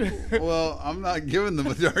blumpkin. Well, I'm not giving them.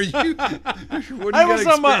 Are you? What do I you was got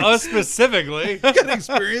talking about us experience? specifically. You got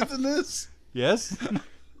experience in this? Yes.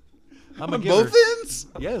 I'm a On giver. both ends?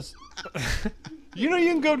 Yes. You know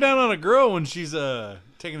you can go down on a girl when she's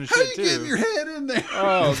taking a How shit you too. getting your head in there?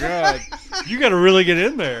 Oh, God. You got to really get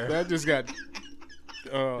in there. That just got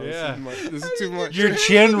Oh, Yeah. this is too much. Your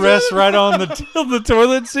chin rests right on the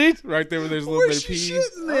toilet seat. Right there where there's a little bit of pee.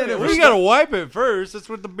 We gotta wipe it first. That's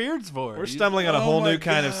what the beard's for. We're stumbling on a whole my new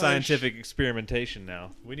kind of gosh. scientific experimentation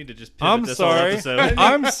now. We need to just pivot I'm this whole sorry. episode.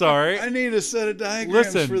 I'm sorry. I need a set of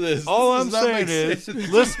diagrams Listen, for this. all This I'm does not saying make is,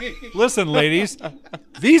 sense. listen, ladies,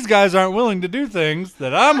 these guys aren't willing to do things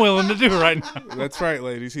that I'm willing to do right now. That's right,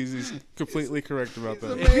 ladies. He's completely correct about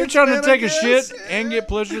that. If you're trying to man, take I a shit guess. and get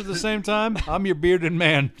pleasure at the same time, I'm your bearded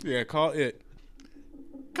man. Yeah, call it.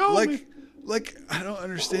 Call me. Like I don't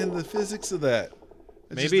understand the physics of that.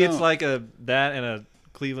 I just Maybe it's don't. like that and a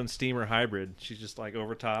Cleveland Steamer hybrid. She's just like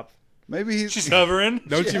over top. maybe he's She's hovering.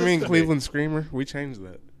 Don't She you has mean to be. Cleveland Screamer? We changed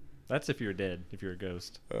that. That's if you're dead, if you're a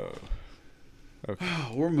ghost. Oh. Okay.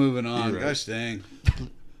 We're moving on. You're right. Gosh dang.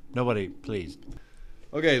 Nobody, please.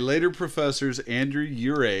 Okay, later professors Andrew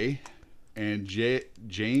Urey and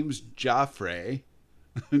James Joffre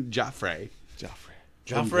Joffrey.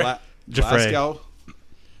 from Joffrey. Glasgow,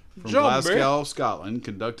 from John, Glasgow, Scotland,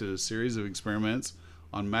 conducted a series of experiments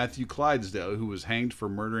on Matthew Clydesdale, who was hanged for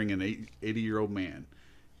murdering an 80-year-old man.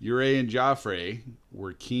 Urey and Joffre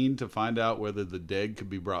were keen to find out whether the dead could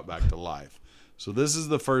be brought back to life. So this is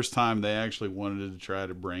the first time they actually wanted to try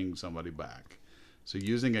to bring somebody back. So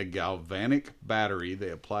using a galvanic battery, they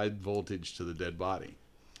applied voltage to the dead body.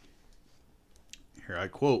 Here I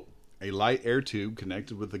quote, "A light air tube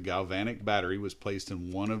connected with the galvanic battery was placed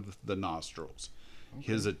in one of the nostrils.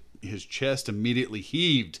 His chest immediately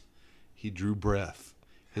heaved. He drew breath.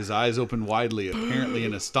 His eyes opened widely, apparently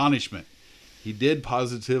in astonishment. He did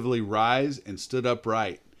positively rise and stood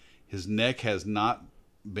upright. His neck has not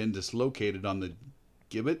been dislocated on the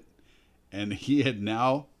gibbet, and he had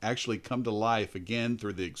now actually come to life again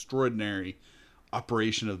through the extraordinary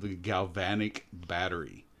operation of the galvanic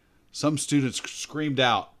battery. Some students screamed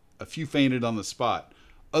out. A few fainted on the spot.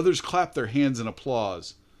 Others clapped their hands in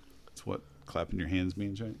applause." That's what clapping your hands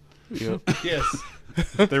means, right? Yep. Yes.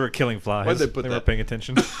 They were killing flies. Why'd they put were that? paying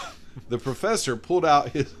attention. The professor pulled out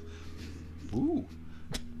his... Ooh.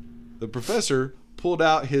 The professor pulled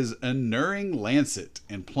out his unerring lancet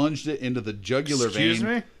and plunged it into the jugular Excuse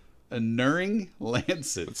vein. me? Unerring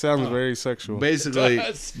lancet. It sounds very sexual. Basically,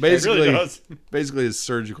 does. It basically, really does. basically his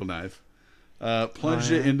surgical knife.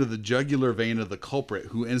 Plunged it into the jugular vein of the culprit,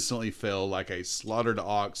 who instantly fell like a slaughtered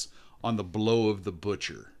ox on the blow of the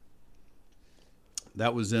butcher.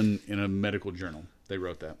 That was in a medical journal. They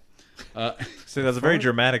wrote that. So that's a very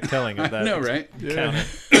dramatic telling of that. No, right? encounter.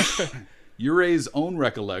 Urey's own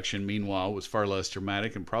recollection, meanwhile, was far less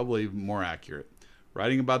dramatic and probably more accurate.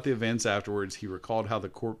 Writing about the events afterwards, he recalled how the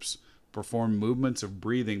corpse performed movements of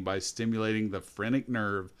breathing by stimulating the phrenic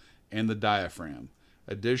nerve and the diaphragm.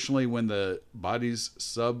 Additionally, when the body's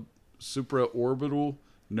supraorbital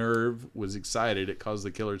nerve was excited, it caused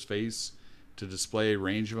the killer's face to display a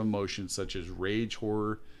range of emotions such as rage,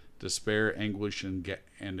 horror, despair, anguish, and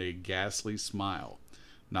a ghastly smile.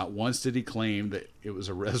 Not once did he claim that it was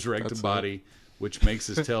a resurrected body, which makes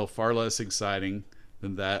his tale far less exciting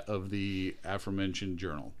than that of the aforementioned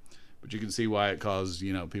journal. But you can see why it caused,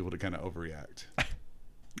 people to kind of overreact.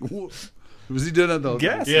 Was he doing it though?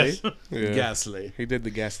 Ghastly. Yes. Yeah. Ghastly. He did the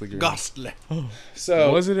ghastly grin. Ghastly.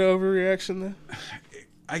 So Was it an overreaction then?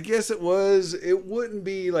 I guess it was. It wouldn't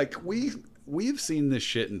be like we've seen this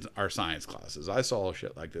shit in our science classes. I saw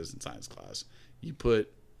shit like this in science class. You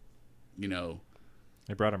put, They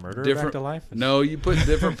brought a murderer different back to life? No, you put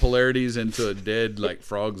different polarities into a dead like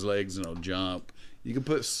frog's legs and it'll jump. You can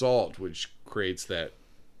put salt, which creates that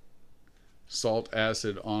salt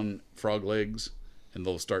acid on frog legs, and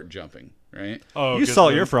they'll start jumping. Right? Oh, You good salt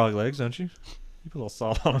one. your frog legs, don't you? You put a little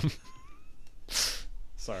salt on them.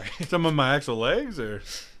 Sorry. Some of my actual legs, or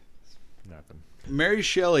Nothing. Mary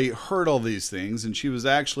Shelley heard all these things, and she was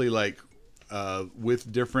actually like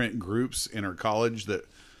with different groups in her college that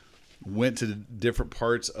went to different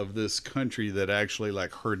parts of this country that actually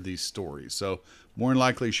like heard these stories. So more than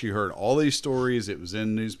likely she heard all these stories. It was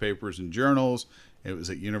in newspapers and journals. It was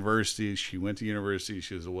at universities. She went to university.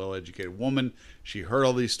 She was a well-educated woman. She heard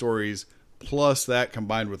all these stories. Plus that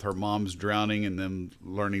combined with her mom's drowning and them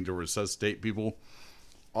learning to resuscitate people.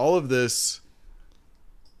 All of this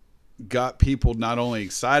got people not only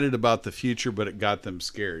excited about the future, but it got them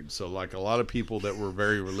scared. So like a lot of people that were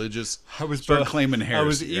very religious started claiming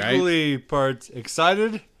heresy. I was equally parts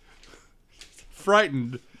excited,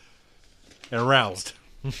 frightened, and aroused.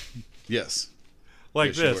 Yes.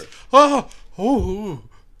 Like Yes, you this. Oh,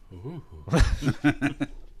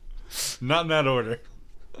 not in that order.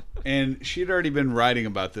 And she'd already been writing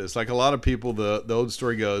about this. Like a lot of people, the old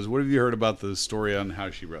story goes, what have you heard about the story on how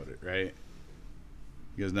she wrote it, right?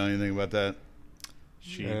 You guys know anything about that?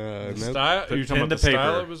 She nope. style. Put You're talking pen about the to paper.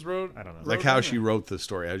 style it was wrote. I don't know. Like how she wrote the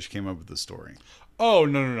story, how she came up with the story. Oh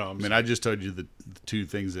no. I mean, I just told you the two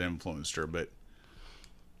things that influenced her, but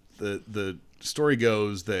the story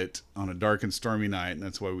goes that on a dark and stormy night, and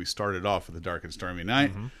that's why we started off with a dark and stormy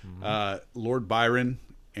night, Lord Byron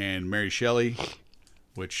and Mary Shelley,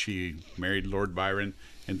 which she married Lord Byron,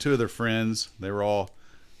 and two of their friends, they were all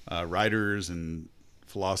writers and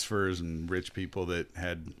philosophers and rich people that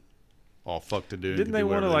had all fuck to do. Didn't they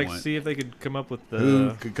want to like see if they could come up with who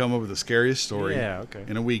the? could come up with the scariest story Yeah, okay.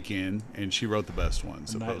 in a weekend, and she wrote the best one, A night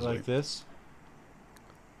supposedly. like this.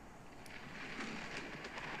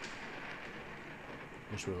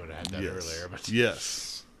 Wish we would have had that earlier, but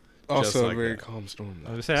Yes. Also like a very that. calm storm.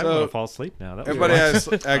 I was gonna say I'm So, gonna fall asleep now. That was Everybody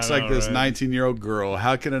relaxing. acts I like know, this right? 19-year-old girl.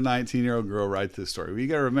 How can a 19-year-old girl write this story? Well, you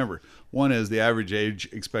got to remember, one is the average age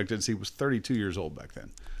expectancy was 32 years old back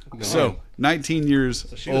then. So 19 years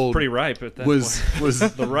She was old pretty ripe at that was point. was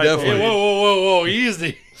The right definitely age. whoa,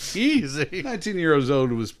 easy. 19 years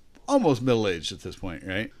old was almost middle-aged at this point,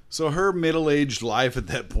 right? So her middle-aged life at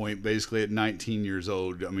that point, basically at 19 years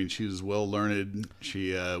old, I mean, she was well-learned.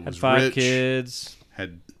 She Had was 5 rich. kids.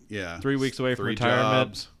 Had 3 weeks away from 3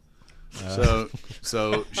 retirement. jobs.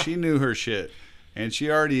 So she knew her shit, and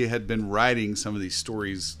she already had been writing some of these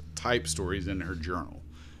stories, type stories, in her journal,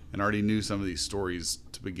 and already knew some of these stories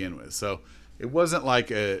to begin with. So it wasn't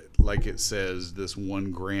like it says this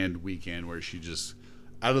one grand weekend where she just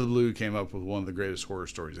out of the blue came up with one of the greatest horror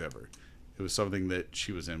stories ever. It was something that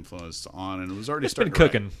she was influenced on, and it was already It's been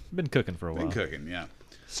starting to write. cooking. Been cooking for a while. Been cooking, yeah.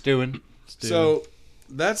 Stewing. So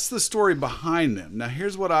that's the story behind them. Now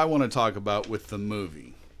here's what I want to talk about with the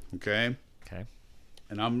movie. Okay? Okay.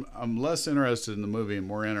 And I'm less interested in the movie and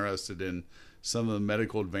more interested in some of the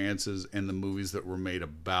medical advances and the movies that were made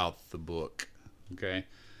about the book. Okay?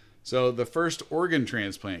 So the first organ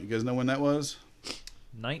transplant, you guys know when that was?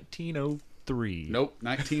 1903. Nope,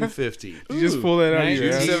 1950. You just pull that out of your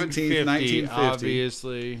ass. 1917, 1950.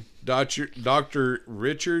 Obviously. Dr.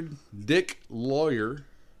 Richard Dick Lawyer.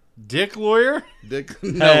 Dick Lawyer? Dick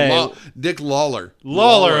Hey. Dick Lawler.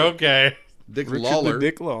 Lawler, okay. Dick Richard Lawler. the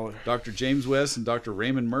Dick Lawler. Dr. James West and Dr.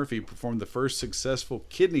 Raymond Murphy performed the first successful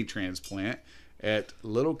kidney transplant at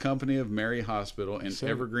Little Company of Mary Hospital in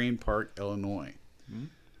Evergreen Park, Illinois.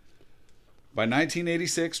 By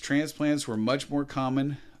 1986, transplants were much more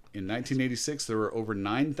common. In 1986, there were over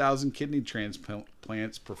 9,000 kidney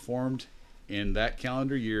transplants performed in that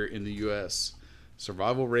calendar year in the U.S.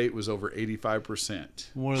 Survival rate was over 85%.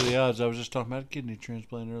 What are the odds? I was just talking about a kidney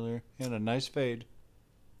transplant earlier. And a nice fade.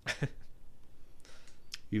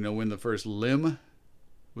 You know when the first limb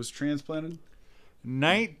was transplanted?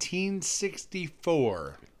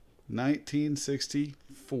 1964.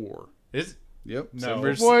 1964. Is Yep.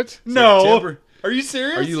 No. What? No. September. Are you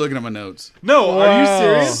serious? Are you looking at my notes? No, are you Wow.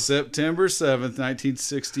 serious? September 7th,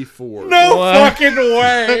 1964. No What? fucking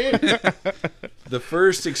way. The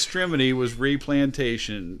first extremity was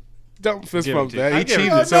replantation. Don't fist Give it bump to that. you. He I give it-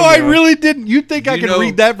 cheated No, somehow. I really didn't. You think I You can know-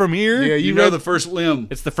 read that from here? Yeah, You you know read the first limb.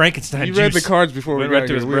 It's the Frankenstein you read the juice. cards before we Went got right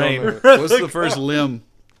to here. his We all brain. know. What's the first limb?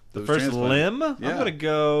 The first limb? Yeah. I'm going to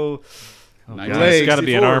go... Oh, God, Leg. it's got to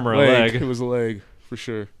be an arm or a Leg. leg. It was a leg for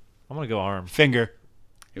sure. I'm going to go arm. Finger.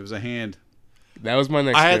 It was a hand. That was my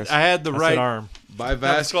next I guess. had the I right said arm.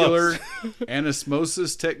 Bivascular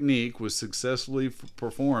anesmosis technique was successfully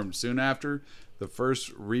performed soon after the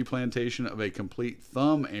first replantation of a complete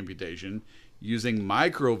thumb amputation using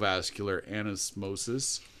microvascular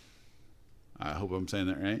anesmosis. I hope I'm saying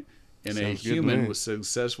that right. In a Sounds good to human me. was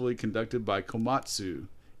successfully conducted by Komatsu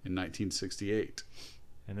in 1968.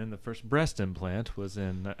 And then the first breast implant was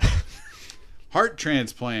in... Heart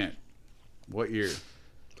transplant. What year?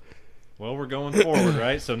 well, we're going forward,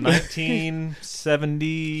 right? So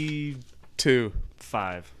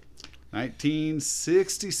 1975.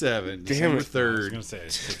 1967. Damn December it. I was 3rd. going to say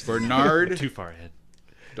it. Bernard Too far ahead.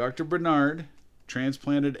 Dr. Bernard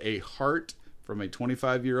transplanted a heart from a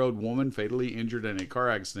 25-year-old woman fatally injured in a car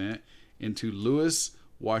accident into Louis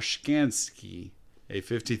Washkansky, a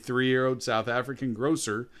 53-year-old South African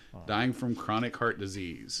grocer dying from chronic heart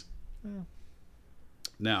disease.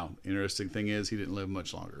 Now, interesting thing is he didn't live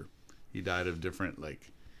much longer. He died of different,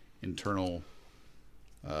 internal...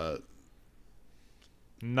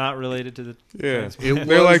 Not related to the... Yeah. It was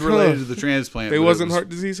They're like, related huh, to the transplant. It but wasn't was, heart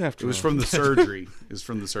disease after It was all. from the surgery. It was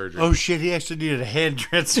from the surgery. Oh, shit. He actually needed a hand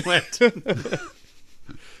transplant.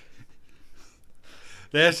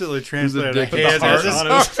 They actually transplanted a dick with the hand heart as his on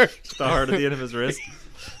heart. the heart at the end of his wrist.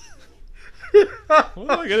 What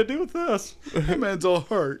am I going to do with this? Man's all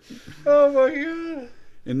heart. Oh, my God.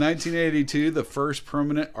 In 1982, the first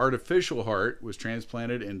permanent artificial heart was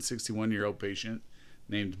transplanted in 61-year-old patient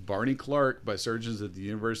named Barney Clark by surgeons at the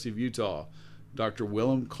University of Utah. Dr.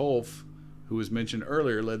 Willem Kolff, who was mentioned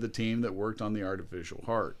earlier, led the team that worked on the artificial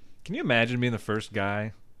heart. Can you imagine being the first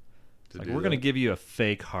guy? Like, we're going to give you a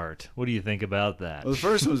fake heart. What do you think about that? Well, the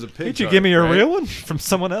first one was a pig Can't you heart, give me a right? real one from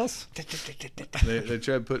someone else? They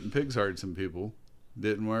tried putting pig's hearts in people.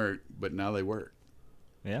 Didn't work, but now they work.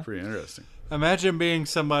 Yeah. Pretty interesting. Imagine being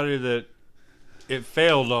somebody that it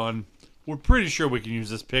failed on. We're pretty sure we can use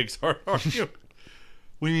this pig's heart. Are you?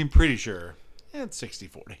 We mean pretty sure. Yeah, it's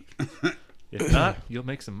 60-40. If not, you'll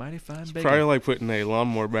make some mighty fine bacon. Probably like putting a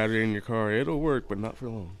lawnmower battery in your car. It'll work, but not for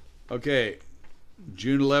long. Okay,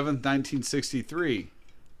 June 11th, 1963,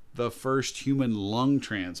 the first human lung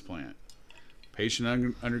transplant.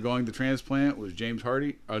 Patient undergoing the transplant was James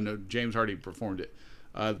Hardy. Oh, no, James Hardy performed it.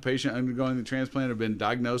 The patient undergoing the transplant had been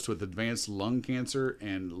diagnosed with advanced lung cancer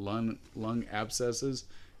and lung abscesses,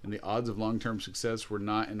 and the odds of long-term success were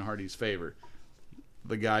not in Hardy's favor.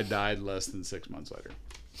 The guy died less than 6 months later.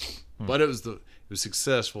 But it was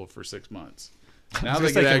successful for 6 months. Now they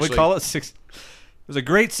could can actually we call it six? It was a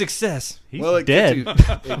great success. He's it dead.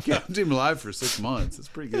 It kept him alive for 6 months. It's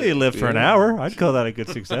pretty good. He lived for an hour. I'd call that a good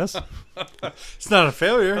success. It's not a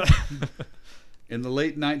failure. In the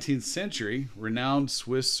late 19th century, renowned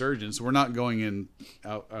Swiss surgeons. So we're not going in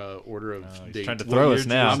order of He's date. trying to What throw year us did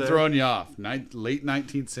you now. I'm say? throwing you off. Late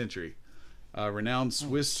 19th century. Renowned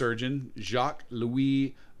Swiss surgeon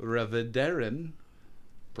Jacques-Louis Revederen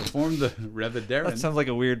performed the Revederen. That sounds like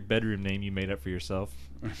a weird bedroom name you made up for yourself.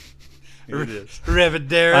 It is.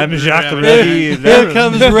 Revederen. I'm Jacques Here Revederen.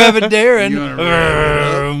 comes You Revederen. wanna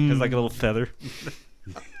rev Has like a little feather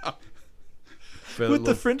feather, with the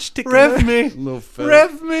little, French tick. Rev me. little feather,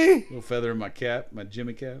 Rev me. little feather in my cap, my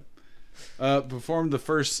Jimmy cap. Performed the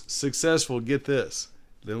first successful. Get this.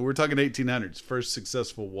 Then we're talking 1800s. First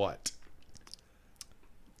successful what?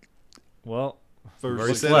 Well, We've already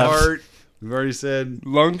What's said left? heart. We've already said.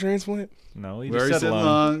 Lung transplant? no, you We just already said said lung.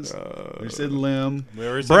 lungs. We already said limb. We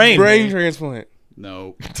already Brain. said Brain transplant.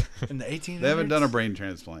 No, in the 1800s. they haven't done a brain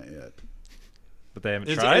transplant yet. But they haven't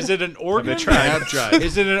Is, tried. is it an organ? tried? They have tried.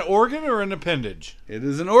 Is it an organ or an appendage? It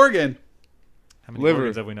is an organ. How many Liver.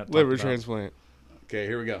 organs have we not Liver talked about? transplant. Okay,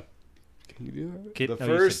 here we go. Can you do that? Kid- The no,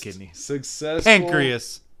 you said first kidney. successful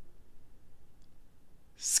Pancreas.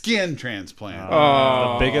 skin transplant.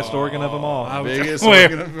 Oh. The biggest organ of them all. Biggest Wait,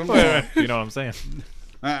 organ of them all. You know what I'm saying?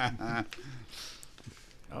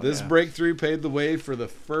 This yeah. breakthrough paved the way for the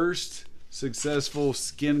first successful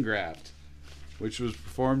skin graft, which was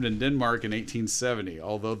performed in Denmark in 1870.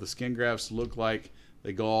 Although the skin grafts look like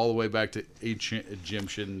they go all the way back to ancient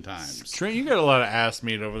Egyptian times. Trent, you got a lot of ass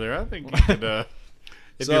meat over there. I think you could,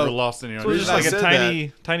 if So- you ever lost any on So was Reason it I just like a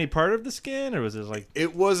said tiny part of the skin, or was it like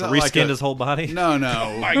It wasn't like reskinned a, his whole body? No,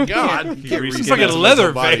 no. My God, You reskin It's like a his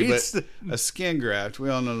leather body, face. but a skin graft. We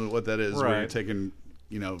all know what that is. Where you're Right. taking,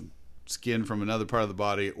 skin from another part of the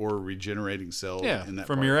body or regenerating cells. Yeah, in that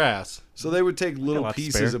from part. your ass. So they would take little lot to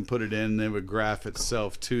pieces spare. and put it in. And they would graft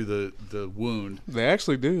itself to the wound. They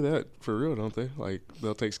actually do that for real, don't they? Like,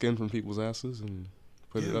 they'll take skin from people's asses and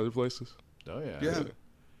put it Yeah. other places. Oh, yeah. Yeah,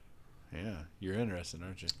 Yeah. You're interested,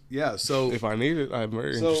 aren't you? yeah. So If I need it, I'm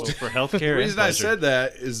very So- interested. For healthcare. the reason and I pleasure. said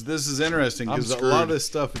that is this is interesting I'm because a lot of screwed. this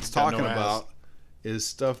stuff it's Got no talking ass. about is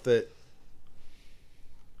stuff that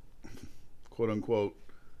quote unquote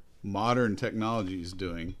modern technology is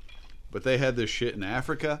doing, but they had this shit in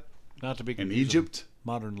Africa, Not to be in confused with Egypt.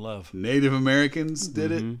 Modern love. Native Americans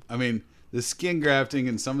did it. I mean, the skin grafting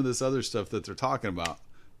and some of this other stuff that they're talking about,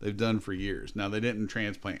 they've done for years. Now they didn't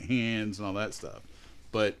transplant hands and all that stuff,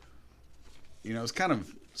 but it's kind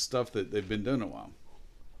of stuff that they've been doing a while.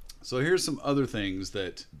 So here's some other things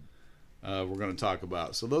that we're going to talk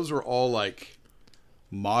about. So those are all like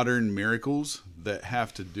modern miracles that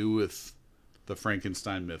have to do with the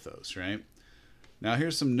Frankenstein mythos, right? Now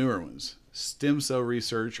here's some newer ones. Stem cell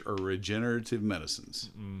research or regenerative medicines.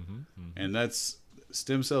 And that's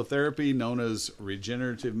stem cell therapy, known as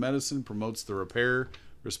regenerative medicine, promotes the repair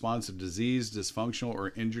response of diseased, dysfunctional,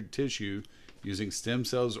 or injured tissue using stem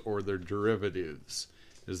cells or their derivatives.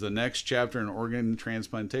 It is the next chapter in organ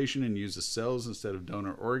transplantation and uses cells instead of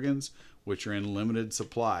donor organs, which are in limited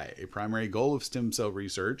supply. A primary goal of stem cell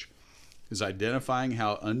research is identifying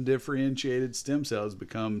how undifferentiated stem cells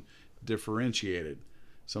become differentiated.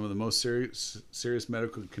 Some of the most serious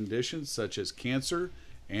medical conditions, such as cancer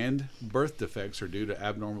and birth defects, are due to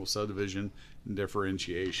abnormal subdivision and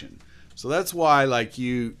differentiation. So that's why,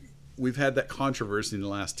 we've had that controversy in the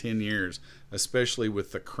last 10 years, especially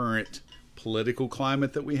with the current political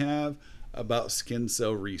climate that we have about skin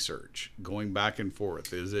cell research, going back and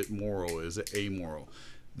forth. Is it moral? Is it amoral?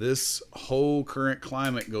 This whole current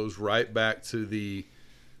climate goes right back to the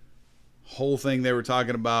whole thing they were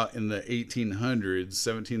talking about in the 1800s,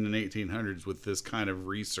 17 and 1800s with this kind of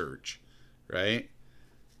research, right?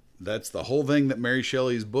 That's the whole thing that Mary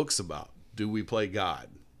Shelley's book's about. Do we play God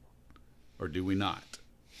or do we not?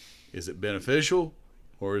 Is it beneficial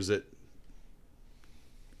or is it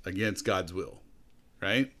against God's will,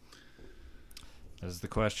 right? That's the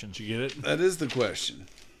question. Did you get it? That is the question.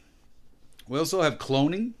 We also have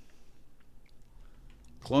cloning.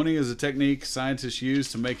 Cloning is a technique scientists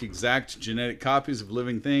use to make exact genetic copies of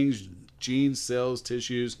living things, genes, cells,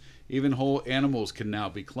 tissues, even whole animals can now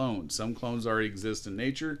be cloned. Some clones already exist in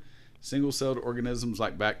nature. Single-celled organisms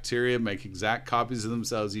like bacteria make exact copies of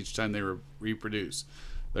themselves each time they reproduce.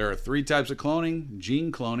 There are 3 types of cloning: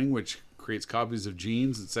 gene cloning, which creates copies of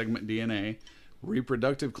genes and segment DNA;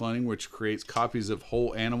 reproductive cloning, which creates copies of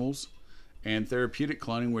whole animals; and therapeutic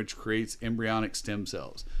cloning, which creates embryonic stem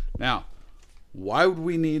cells. Now, why would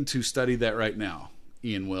we need to study that right now?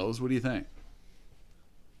 Ian Wells, what do you think?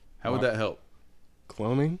 How would that help?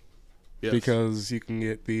 Cloning? Yes. Because you can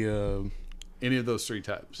get the Any of those 3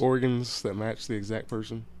 types. organs that match the exact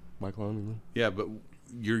person by cloning them. Yeah, but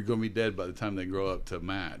you're going to be dead by the time they grow up to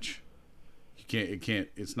match.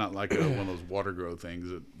 It's not like one of those water grow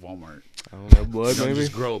things at Walmart. I don't know, blood You don't maybe?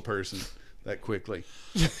 just grow a person that quickly.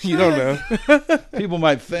 You don't know. People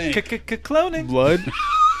might think. Cloning. Blood?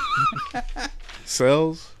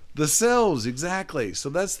 Cells? The cells, exactly. So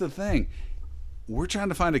that's the thing. We're trying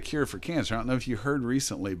to find a cure for cancer. I don't know if you heard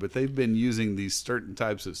recently, but they've been using these certain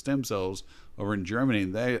types of stem cells over in Germany,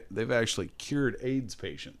 and they've actually cured AIDS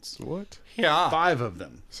patients. What? Yeah. 5 of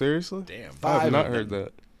them. Seriously? Damn. I have 5 not of heard them.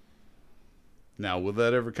 that. Now, will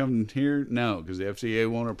that ever come here? No, because the FDA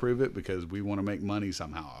won't approve it because we want to make money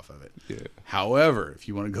somehow off of it. Yeah. However, if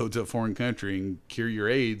you want to go to a foreign country and cure your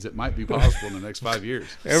AIDS, it might be possible in the next 5 years.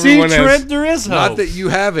 Everyone See, has, Trent, there is hope. Not that you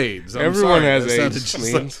have AIDS. I'm everyone sorry. has That sounded AIDS.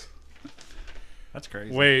 just Means. That's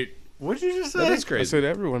crazy. Wait, what did you just say? That is I crazy. said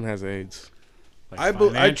everyone has AIDS. Like I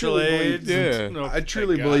financial truly aids? believe- Yeah. No, I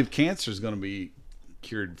truly thank God. believe cancer is going to be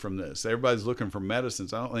cured from this. Everybody's looking for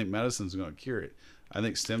medicines. I don't think medicine's going to cure it. I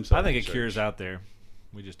think stem cell. I think a research. cure's out there.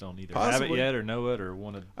 We just don't either have it Possibly. yet or know it or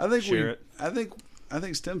want to I think share it. I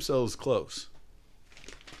think stem cells close.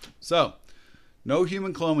 So, no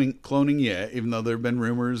human cloning yet, even though there have been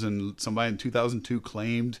rumors, and somebody in 2002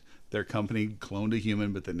 claimed their company cloned a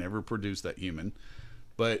human, but they never produced that human.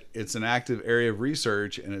 But it's an active area of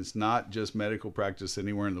research, and it's not just medical practice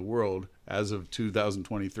anywhere in the world. As of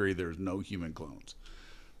 2023, there's no human clones.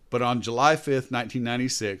 But on July 5th,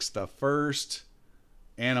 1996, the first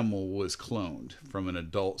animal was cloned from an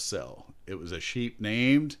adult cell. It was a sheep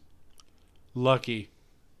named Lucky.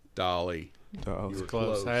 Dolly. Dog. You were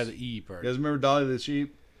Close. close. I had the E part. You guys remember Dolly the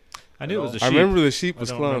sheep? I knew it was a sheep. I remember the sheep I was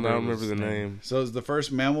don't cloned. remember I don't it was remember the named. name. So it's the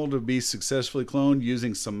first mammal to be successfully cloned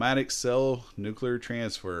using somatic cell nuclear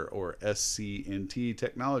transfer, or SCNT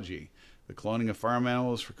technology. The cloning of farm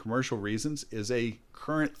animals for commercial reasons is a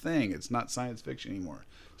current thing. It's not science fiction anymore.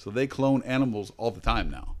 So they clone animals all the time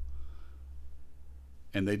now.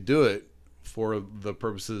 And they do it for the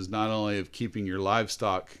purposes not only of keeping your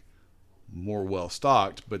livestock more well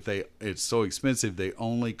stocked, but it's so expensive they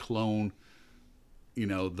only clone,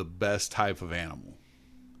 the best type of animal.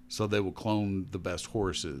 So they will clone the best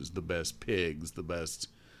horses, the best pigs, the best,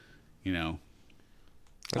 That's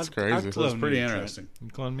I've crazy. So it's cloned pretty you, Trent. interesting. You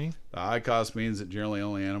clone me? The high cost means that generally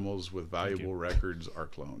only animals with valuable records are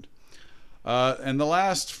cloned. And the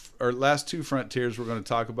last 2 frontiers we're going to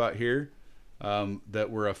talk about here that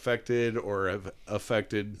were affected or have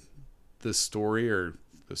affected this story, or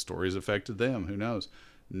the story's affected them. Who knows?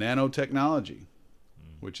 Nanotechnology,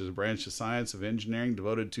 which is a branch of science of engineering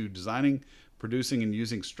devoted to designing, producing, and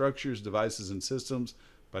using structures, devices, and systems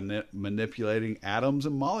by manipulating atoms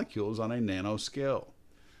and molecules on a nanoscale.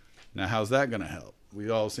 Now, how's that going to help?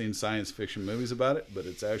 We've all seen science fiction movies about it, but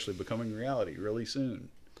it's actually becoming reality really soon.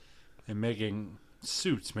 And making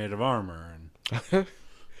suits made of armor. And I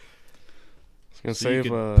was gonna So say you if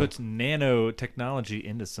could put nanotechnology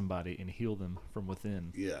into somebody and heal them from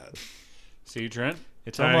within. Yeah. see, Trent?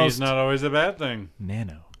 It's Tiny's almost not always a bad thing.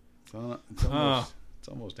 nano. It's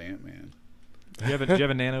almost Ant-Man. Do you have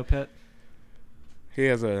a nano pet? he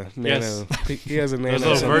has a Yes. nano. He has a nano.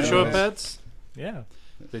 Those little something. Virtua pets Yeah.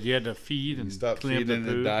 that you had to feed You and stopped clean up feeding the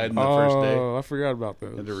and it poop. died in the first day. Oh, I forgot about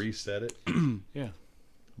those. Had to reset it. Yeah.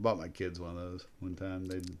 Bought my kids one of those one time.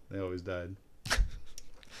 They always died.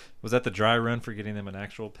 Was that the dry run for getting them an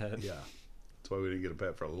actual pet? Yeah. That's why we didn't get a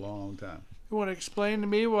pet for a long time. You want to explain to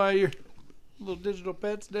me why your little digital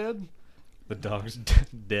pet's dead? The dog's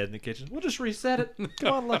dead in the kitchen. We'll just reset it.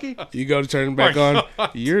 Come on, Lucky. You go to turn it back on.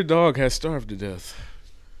 Your dog has starved to death.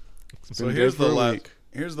 It's So been here's dead for the a last. week.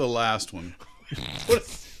 Here's the last one.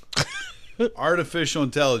 Artificial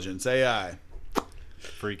intelligence, AI.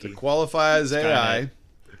 Freaky. To qualify as AI, Skynet.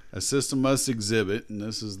 a system must exhibit, and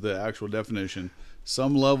this is the actual definition,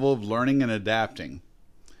 some level of learning and adapting.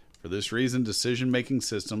 For this reason, decision-making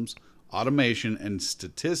systems, automation, and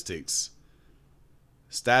statistics.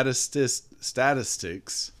 I'm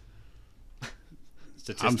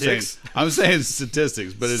saying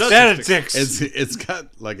statistics, but it's Statistics. it's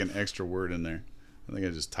got like an extra word in there. I think I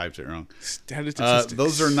just typed it wrong. Statistics.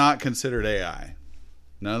 Those are not considered AI.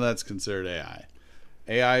 None of that's considered AI.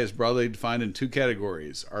 AI is broadly defined in two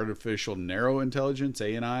categories: artificial narrow intelligence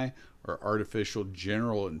 (ANI) or artificial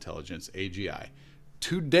general intelligence (AGI).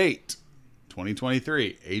 To date,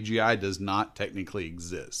 2023, AGI does not technically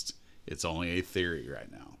exist. It's only a theory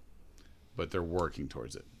right now, but they're working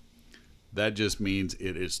towards it. That just means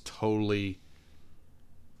it is totally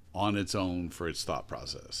on its own for its thought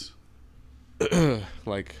process,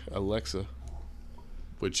 Like Alexa.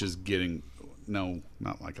 which is getting no,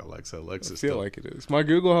 not like Alexa. I Alexa's feel still like it is. My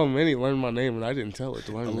Google Home Mini learned my name, and I didn't tell it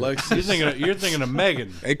to learn that. Alexa. You're thinking of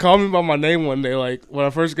Megan. It called me by my name one day. Like, when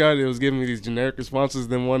I first got it, it was giving me these generic responses.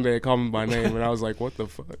 Then one day it called me by name, and I was like, what the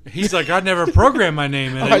fuck? He's like, I never programmed my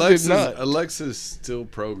name in it. I did not. Alexa's still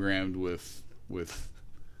programmed with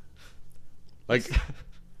like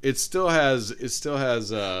it still has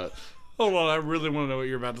Hold on, I really want to know what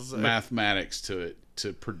you're about to say. mathematics to it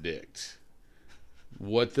to predict.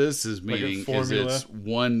 What this is Like a meaning is formula? it's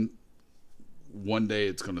one day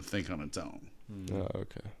it's going to think on its own. Oh,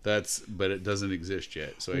 okay. But it doesn't exist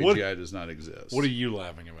yet. So What- AGI does not exist. What are you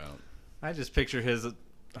laughing about? I just picture his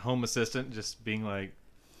home assistant just being like,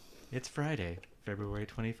 "It's Friday, February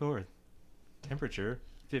 24th. Temperature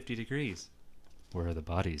 50 degrees. Where are the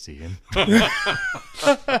bodies, Ian?"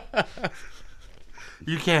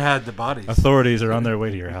 You can't hide the bodies. Authorities are on their way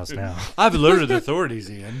to your house now. I've alerted authorities,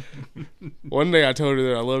 Ian. One day I told her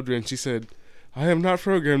that I loved her, and she said, I am not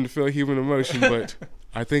programmed to feel human emotion, but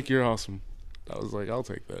I think you're awesome. I was like, I'll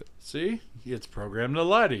take that. See? It's programmed to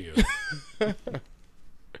lie to you.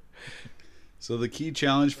 So the key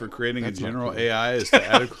challenge for creating That's a not general cool. AI is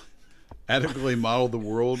to adequately model the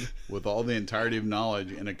world with all the entirety of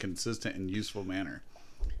knowledge in a consistent and useful manner.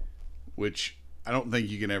 Which I don't think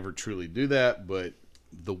you can ever truly do that, but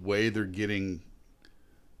the way they're getting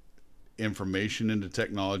information into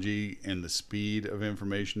technology and the speed of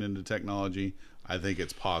information into technology, I think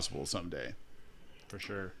it's possible someday. For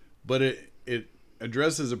sure. But it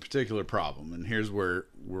addresses a particular problem, and here's where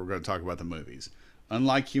we're going to talk about the movies.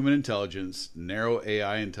 Unlike human intelligence, narrow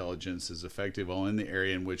AI intelligence is effective only in the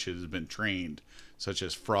area in which it has been trained, such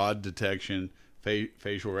as fraud detection,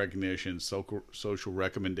 facial recognition, social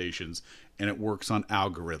recommendations, and it works on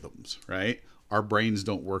algorithms, right? Our brains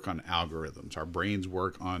don't work on algorithms. Our brains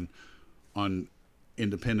work on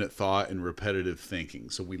independent thought and repetitive thinking.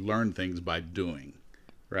 So we learn things by doing,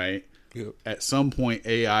 right? Yep. At some point,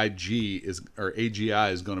 AGI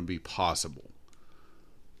is going to be possible.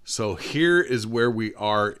 So here is where we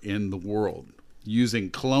are in the world. Using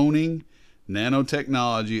cloning,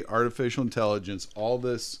 nanotechnology, artificial intelligence, all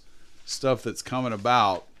this stuff that's coming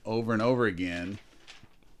about over and over again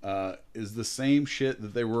is the same shit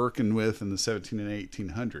that they were working with in the 17 and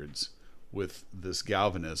 1800s with this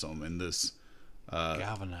galvanism and this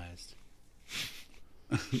Galvanized.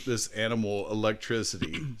 this animal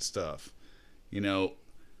electricity stuff. You know,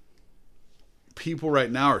 people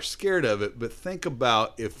right now are scared of it, but think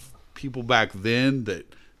about if people back then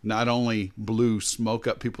that not only blew smoke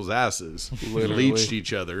up people's asses, Literally. leached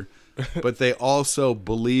each other, but they also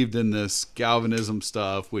believed in this galvanism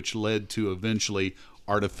stuff, which led to eventually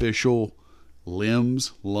artificial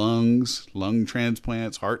limbs, lungs, lung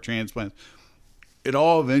transplants, heart transplants. It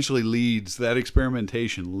all eventually leads, that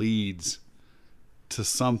experimentation leads to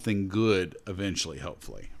something good eventually,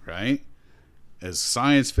 hopefully, right? As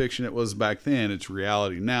science fiction it was back then, it's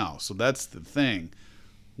reality now. So that's the thing.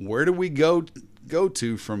 Where do we go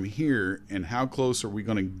to from here, and how close are we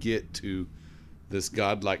going to get to this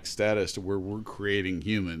godlike status to where we're creating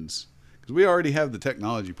humans? Because we already have the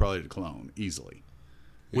technology probably to clone easily,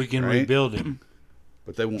 We can Right? rebuild him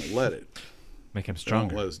but they won't let it. Make him They won't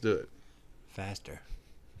stronger. let us do it. faster.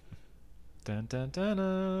 Dun, dun, dun,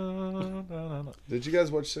 dun, dun, dun, dun. Did you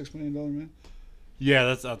guys watch $6 Million Man?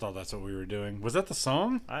 Yeah, I thought that's what we were doing. Was that the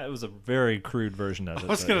song? It was a very crude version of it. I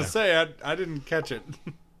was but gonna yeah. say I didn't catch it.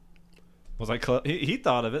 Was I close? He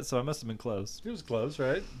thought of it, so I must have been close. It was close,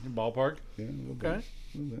 right? Ballpark. Yeah. a little Okay. bit,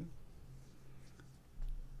 a little bit.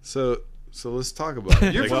 So let's talk about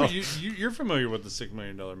it. You're, Like, you're familiar with the $6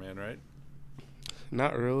 Million Man, right?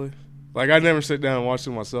 Not really. Like I never sit down and watch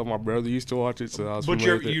it myself. My brother used to watch it, so I was. But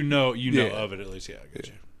familiar with it. you know Yeah. of it at least. Yeah, I get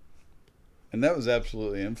you. And that was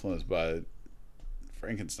absolutely influenced by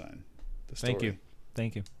Frankenstein. The story.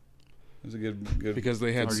 Thank you. It was a good. because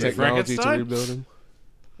they had Are you technology to Frankenstein? rebuild him.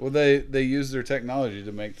 Well, they used their technology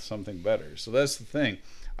to make something better. So that's the thing.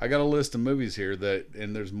 I got a list of movies here that,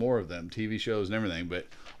 and there's more of them, TV shows and everything. But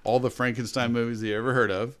all the Frankenstein movies that you ever heard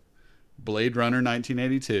of: Blade Runner,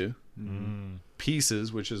 1982.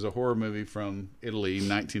 Pieces, which is a horror movie from Italy,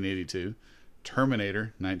 1982.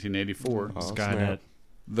 Terminator, 1984. Oh, Skynet. snap.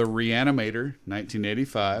 The Reanimator,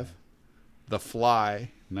 1985. The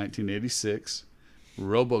Fly, 1986.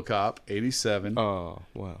 RoboCop, 87. Oh,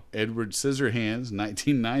 wow. Edward Scissorhands,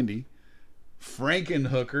 1990.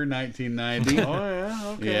 Frankenhooker, 1990. Oh yeah.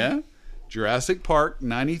 Okay. Yeah. Jurassic Park,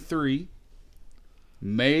 93.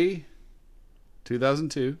 May,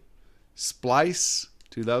 2002. Splice,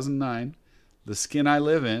 2009. The Skin I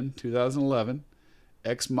Live In, 2011.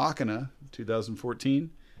 Ex Machina,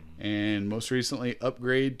 2014. And most recently,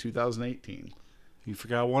 Upgrade, 2018. You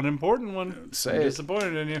forgot one important one. Say I'm it.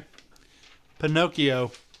 disappointed in you.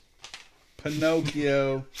 Pinocchio.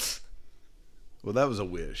 Pinocchio. Well, that was a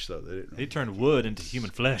wish, though. They didn't. He turned wood into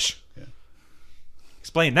human flesh. Yeah.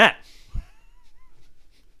 Explain that.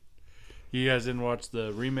 You guys didn't watch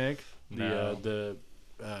the remake? No. The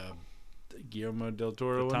Guillermo del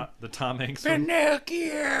Toro one? The Tom Hanks one.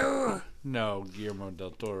 Pinocchio! No, Guillermo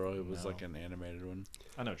del Toro. It was like an animated one.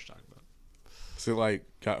 I know what you're talking about. Is it like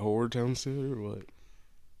got horror tones to it or what?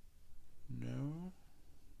 No.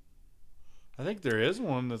 I think there is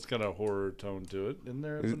one that's got a horror tone to it. Isn't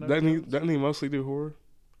there? Doesn't he mostly do horror?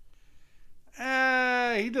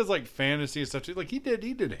 He does like fantasy and stuff too. Like he did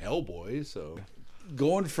Hellboy, so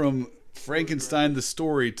Going from Frankenstein the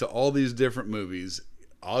story to all these different movies,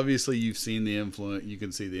 obviously you've seen the influence. You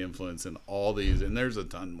can see the influence in all these, and there's a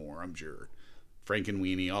ton more, I'm sure.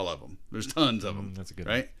 Frankenweenie, all of them. There's tons of them. That's a good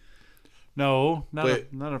right? no, not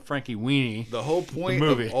But- not a Frankie Weenie. The whole point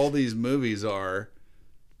movie. of all these movies are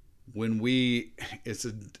it's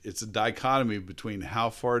a dichotomy between how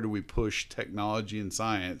far do we push technology and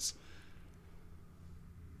science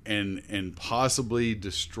and possibly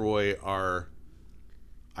destroy our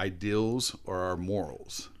ideals or our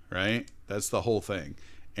morals, right? That's the whole thing.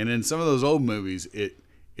 And in some of those old movies, it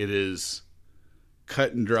is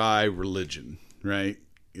cut and dry religion, right?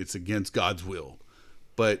 It's against God's will.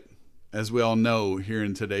 But as we all know, here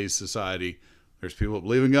in today's society, there's people that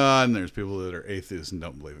believe in God and there's people that are atheists and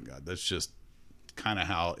don't believe in God. That's just kind of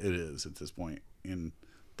how it is at this point in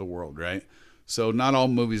the world, right? So not all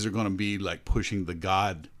movies are going to be like pushing the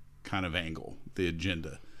God kind of angle, the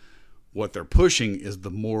agenda. What they're pushing is the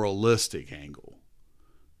moralistic angle.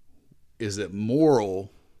 Is it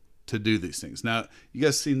moral to do these things? Now, you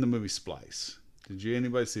guys seen the movie Splice? Did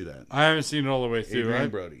anybody see that? I haven't seen it all the way through. Adrian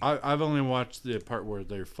Brody. I've only watched the part where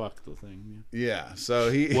they fuck the thing. Yeah.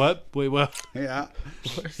 So he What? Wait, what? Yeah.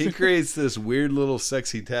 He creates this weird little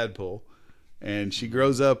sexy tadpole, and she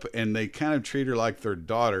grows up, and they kind of treat her like their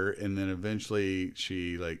daughter, and then eventually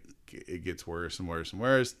she it gets worse and worse and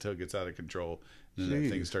worse until it gets out of control, and then that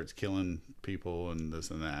thing starts killing people and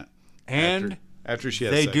this and that. And after she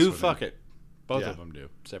has they sex do with fuck him. it. Both Yeah. of them do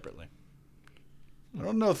separately. I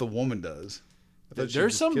don't know if the woman does. I thought she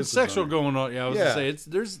There's just some kisses sexual on her. going on. Yeah, I was Yeah. gonna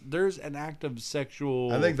say there's an act of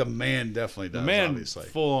sexual. I think the man definitely does. the man obviously,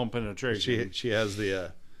 full on penetration. she has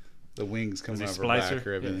the wings coming Does out he of her splice back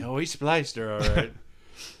her? or everything. Oh, he spliced her, all right.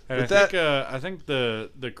 And But I think the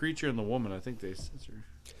creature and the woman, I think they scissor.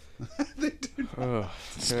 Oh,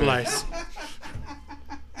 Splice.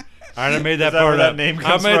 All right, I made that that part where that up. name I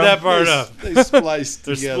comes made from? that part up. They spliced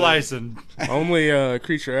They're together. splicing. only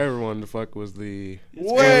creature I ever wanted to fuck was the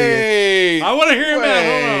Wait! I want to hear about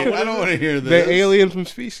it. Hold on. I don't want to hear this. the alien from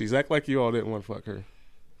Species. Act like you all didn't want to fuck her.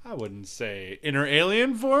 I wouldn't say in her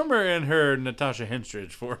alien form or in her Natasha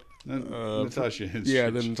Henstridge form. Natasha Henstridge. Yeah,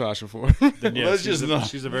 the Natasha form. Then yeah, Let's she's, just a, not-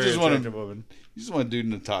 she's a let's very just wanna- attractive woman. You just want to do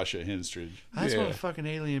Natasha Henstridge. I just Yeah. want a fucking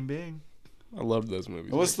alien being. I loved those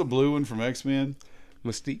movies. What's the blue one from X-Men?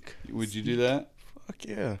 Mystique? Would you do that? Fuck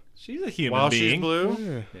yeah. She's a human While being. she's blue.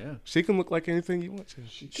 Yeah. Yeah. She can look like anything you want to.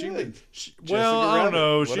 Could. Well, I don't Rabbit,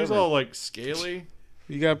 know. She's whatever. all like scaly.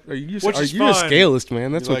 You got? Are you? Which Are is you a fine. scalist,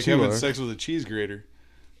 man? That's You what like you having are. sex with a cheese grater.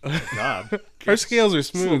 God. Her scales are There's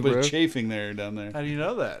a smooth, little bit bro. of chafing there down there. How do you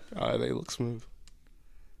know that? They look smooth.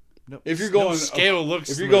 No, If you're no going scale looks.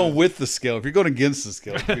 if you're smooth. going with the scale, if you're going against the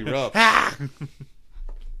scale, it could be rough. Could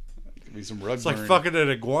be some rug it's like burn. fucking an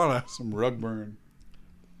iguana. Some rug burn.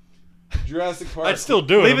 Jurassic Park. I'd still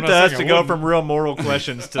do it. Leave I'm it not to us saying to I go wouldn't. from real moral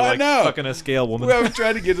questions to I like know. fucking a scale woman. We haven't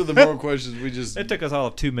tried to get to the moral questions. We just It took us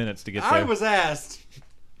all 2 minutes to get there. I was asked.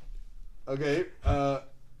 Okay.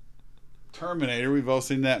 Terminator. We've all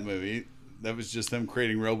seen that movie. That was just them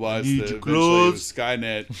creating robots Need that your eventually clothes,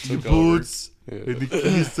 Skynet your took over. boots, and the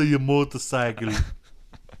keys to your motorcycle.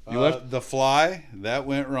 The Fly. That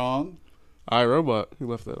went wrong. iRobot. You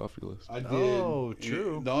left that off your list. I did. Oh,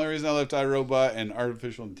 true. The only reason I left iRobot and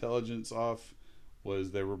Artificial Intelligence off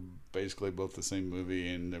was they were basically both the same movie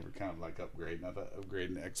and they were kind of like upgrading. I thought Upgrade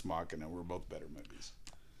and Ex Machina were both better movies.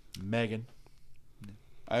 Megan.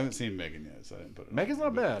 I haven't seen Megan yet, so I didn't put it. Megan's on,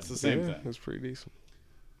 not but bad. It's the same Yeah, thing. that's pretty decent.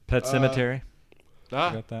 Pet Cemetery.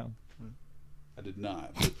 Ah, Got that one. I did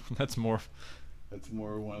not. That's more That's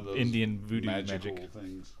more one of those Indian voodoo magical magic.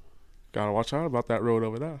 things. Gotta watch out about that road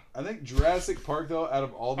over there. I think Jurassic Park, though, out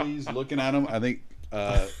of all these, looking at them, I think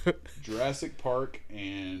Jurassic Park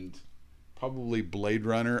and probably Blade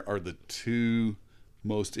Runner are the two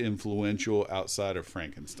most influential outside of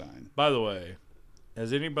Frankenstein. by the way,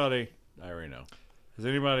 has anybody? I already know.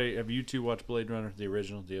 Have you two watched Blade Runner, the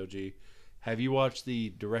original, the OG? Have you watched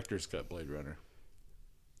the director's cut Blade Runner?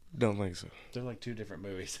 Don't think so. They're like two different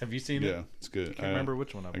movies. Have you seen Yeah, it? it's good. I can't remember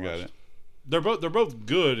which one I've I watched. got it. They're both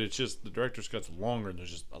good. It's just the director's cut's longer and there's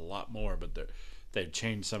just a lot more, but they've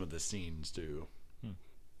changed some of the scenes too. I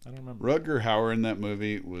don't remember. Rutger Hauer in that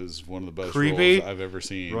movie was one of the best Creepy. roles I've ever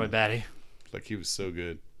seen. Roy Batty. Like, he was so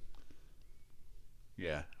good.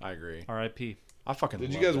 Yeah, I agree. R.I.P. I fucking. Did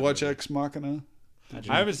you love guys that watch movie. Ex Machina?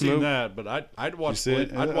 I haven't seen Nope. that, but I'd watch. see it?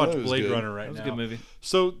 Blade, I'd I watch thought it was Blade good. Runner right That was now. a good movie.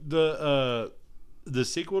 So the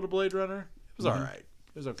sequel to Blade Runner, it was all right.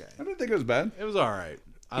 It was okay. I didn't think it was bad. It was all right.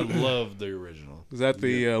 I love the original. Is that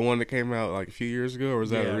the one that came out like a few years ago, or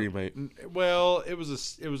was that Yeah. a remake? Well, it was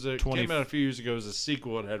a 20 came out a few years ago. It was a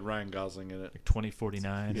sequel. It had Ryan Gosling in it. Like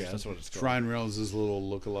 2049. Yeah, or that's something. what it's It's called. Ryan Reynolds' little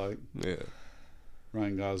lookalike. Yeah,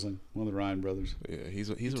 Ryan Gosling, one of the Ryan brothers. yeah. He's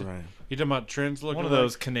a Ryan. You talking about trends looking One of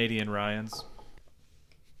those Canadian Ryans.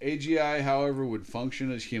 AGI, however, would function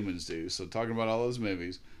as humans do. So, talking about all those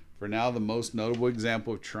movies, for now, the most notable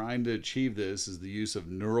example of trying to achieve this is the use of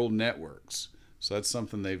neural networks. So, that's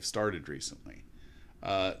something they've started recently.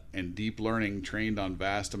 And deep learning trained on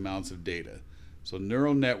vast amounts of data. So,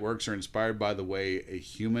 neural networks are inspired by the way a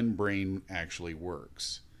human brain actually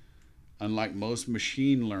works. Unlike most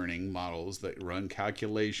machine learning models that run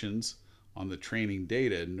calculations on the training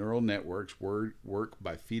data, neural networks work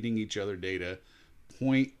by feeding each other data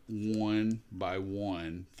point one by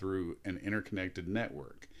one through an interconnected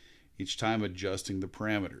network, each time adjusting the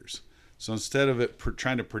parameters. So instead of it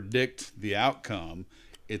trying to predict the outcome,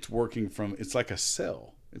 it's like a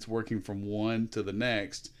cell. It's working from one to the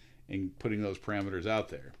next and putting those parameters out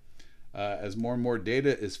there. As more and more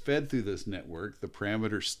data is fed through this network, the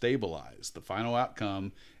parameters stabilize. The final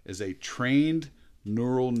outcome is a trained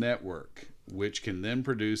neural network, which can then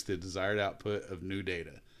produce the desired output of new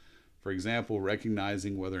data. For example,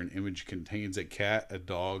 recognizing whether an image contains a cat, a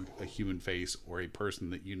dog, a human face, or a person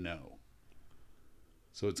that you know.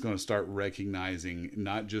 So it's going to start recognizing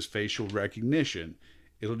not just facial recognition,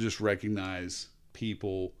 it'll just recognize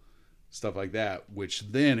people, stuff like that,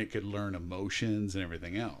 which then it could learn emotions and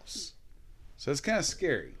everything else. So it's kind of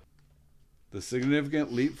scary. The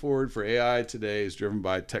significant leap forward for AI today is driven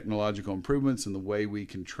by technological improvements in the way we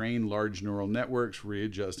can train large neural networks,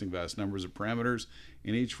 readjusting vast numbers of parameters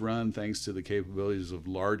in each run thanks to the capabilities of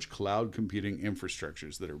large cloud computing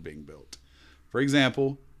infrastructures that are being built. For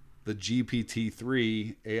example, the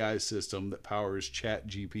GPT-3 AI system that powers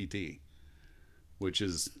ChatGPT, which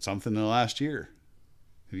is something in the last year.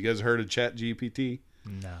 Have you guys heard of ChatGPT?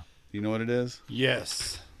 No. Do you know what it is?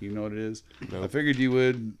 Yes. You know what it is? Nope. I figured you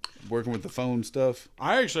would, working with the phone stuff.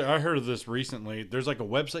 I heard of this recently. There's like a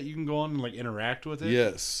website you can go on and like interact with it.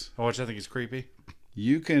 Yes. Which I think is creepy.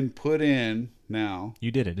 You can put in now,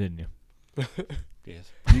 You did it, didn't you? Yes.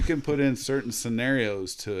 you can put in certain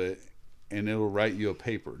scenarios to it and it'll write you a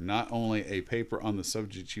paper. Not only a paper on the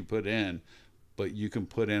subject you put in, but you can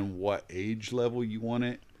put in what age level you want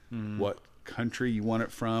it, what country you want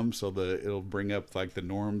it from, so that it'll bring up like the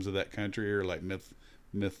norms of that country or like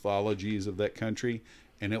mythologies of that country,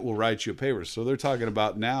 and it will write you a paper. So they're talking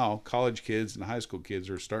about now college kids and high school kids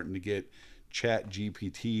are starting to get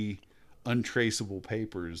ChatGPT untraceable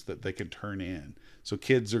papers that they can turn in. So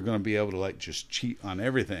kids are going to be able to like just cheat on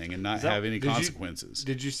everything and not have any consequences.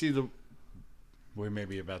 Did you see the? We may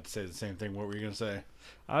be about to say the same thing. What were you going to say?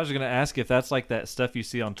 I was going to ask if that's like that stuff you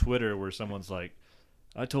see on Twitter where someone's like,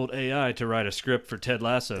 I told AI to write a script for Ted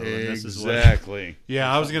Lasso, and this is what... Exactly.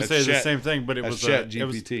 Yeah, I was going to say That's the Chat- same thing, but it that's was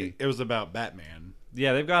ChatGPT. It was about Batman.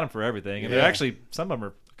 Yeah, they've got them for everything. And they're Yeah. actually, some of them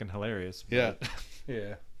are fucking hilarious. Yeah.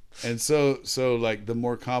 Yeah. And so like the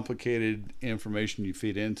more complicated information you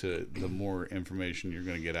feed into it, the more information you're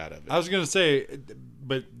going to get out of it. I was going to say,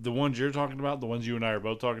 but the ones you're talking about, the ones you and I are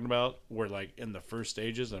both talking about, were like in the first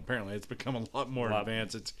stages, and apparently it's become a lot more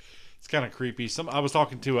advanced. It's kind of creepy. I was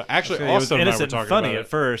talking to actually it was Austin and I were innocent talking and funny about at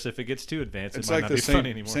first. If it gets too advanced, It's it might like not the be funny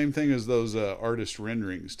anymore. same thing as those artist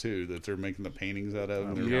renderings too that they're making the paintings out of.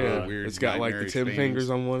 And they're Yeah, really weird. it's got like the nightmarish 10 paintings. fingers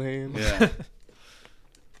on one hand. Yeah.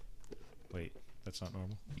 Wait, that's not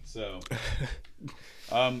normal. So,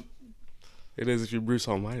 It is if you're Bruce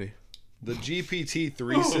Almighty. the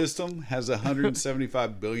GPT-3 system has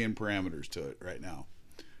 175 billion parameters to it right now,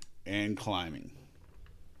 and climbing.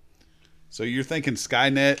 So you're thinking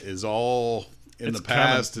Skynet is all in the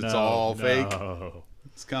past? Coming. It's No, all fake? no.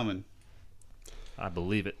 It's coming. I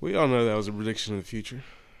believe it. We all know that was a prediction of the future.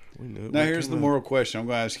 We knew it. Now when it here's came the out. moral question. I'm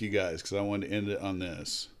going to ask you guys because I wanted to end it on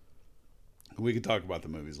this. We could talk about the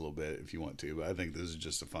movies a little bit if you want to, but I think this is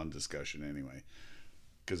just a fun discussion anyway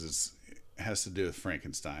because it has to do with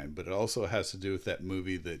Frankenstein, but it also has to do with that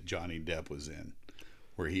movie that Johnny Depp was in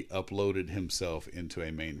where he uploaded himself into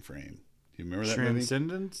a mainframe. Do you remember that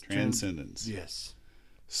Transcendence? movie? Transcendence. Yes.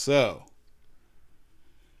 So,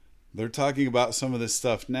 they're talking about some of this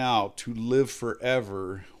stuff now. To live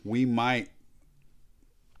forever, we might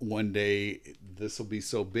one day, this will be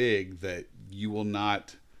so big that you will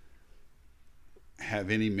not have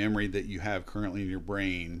any memory that you have currently in your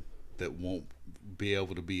brain that won't be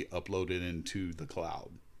able to be uploaded into the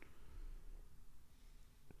cloud.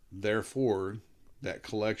 Therefore, that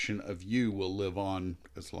collection of you will live on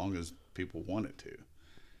as long as people want it to.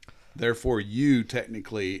 Therefore, you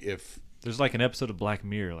technically, if There's like an episode of Black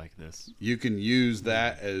Mirror like this. you can use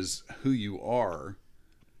that as who you are,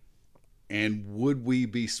 and would we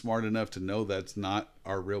be smart enough to know that's not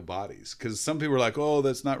our real bodies? Because some people are like, oh,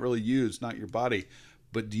 that's not really you, it's not your body.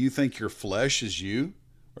 But do you think your flesh is you?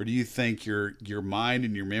 Or do you think your mind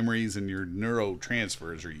and your memories and your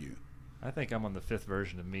neurotransfers are you? I think I'm on the 5th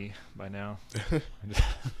version of me by now.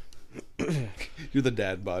 You're the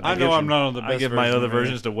dad bod. I know I'm not on the best I give my version other of me.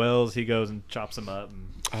 versions to Wells. He goes and chops them up. And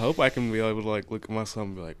I hope I can be able to like look at myself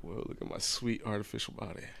and be like, whoa, look at my sweet artificial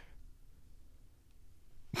body.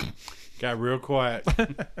 Got real quiet.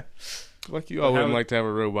 Like you all wouldn't like to have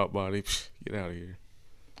a robot body. Psh, get out of here.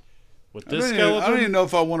 With I this don't skeleton, even know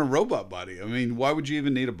if I want a robot body. I mean, why would you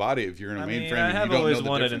even need a body if you're in a mainframe? I and have you don't always know the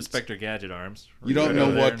wanted difference? Inspector Gadget arms. You don't Right know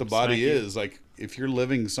over there what the and body smack you. is. Like, if you're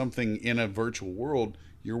living something in a virtual world,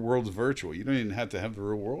 your world's virtual. You don't even have to have the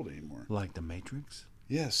real world anymore. like the Matrix.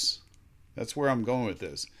 Yes. That's where I'm going with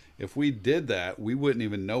this. If we did that, we wouldn't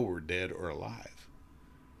even know we're dead or alive.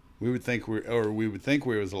 We would think we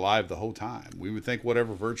was alive the whole time. We would think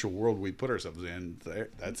whatever virtual world we put ourselves in,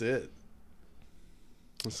 that's it.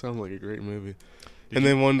 It sounds like a great movie. And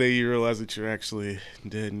then one day you realize that you're actually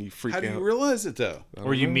dead and you freak How out. do you realize it though? I don't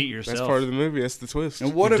Or you know. meet yourself. That's part of the movie. That's the twist.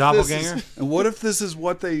 And what Your if this doppelganger? is, and what if this is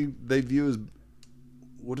what they view as?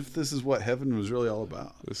 What if this is what heaven was really all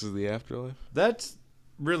about? This is the afterlife. That's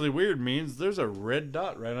really weird. Means there's a red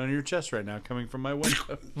dot right on your chest right now coming from my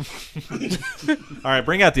window. All right,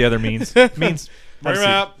 bring out the other means. Means. Bring 'em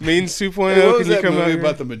out. Means 2.0. Hey, what was Can you that come out movie here?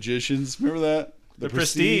 about the magicians? Remember that? The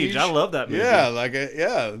Prestige. I love that movie. Yeah,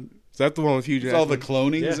 yeah. Is that the one with Hugh It's Jackman? all the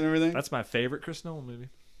clonings Yeah. and everything. That's my favorite Chris Nolan movie.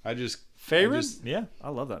 I just Favorite? Yeah, I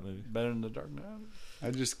love that movie. Better than the Dark Knight.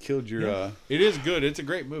 I just killed your. It is good. It's a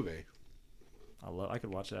great movie. I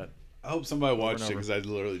could watch that. I hope somebody watched and it because I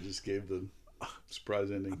literally just gave the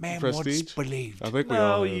surprise ending. Prestige? I think we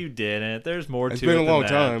No, all have. you didn't. There's more It's to been it a than long that.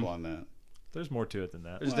 time. On that. There's more to it than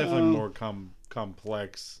that. There's definitely more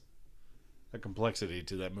complex, a complexity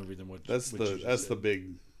to that movie than what. That's what you the just that's said. the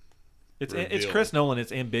big. It's reveal. Chris Nolan.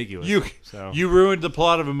 It's ambiguous. So You ruined the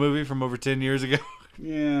plot of a movie from over 10 years ago.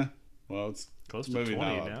 Yeah. Well, it's Close a to movie 20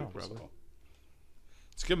 not a lot of now, people probably. saw.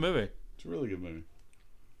 It's a good movie. It's a really good movie.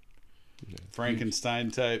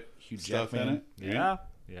 Frankenstein type Hugh stuff in Jackman. it.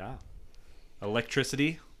 Yeah.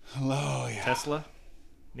 Electricity. Hello, yeah. Tesla.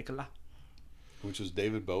 Nikola. Which was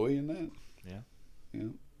David Bowie in that. Yeah. Yeah.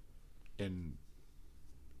 In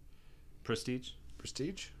Prestige.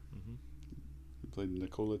 Prestige. He played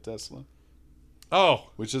Nikola Tesla, Oh,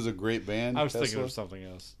 which is a great band. I was Tesla. thinking of something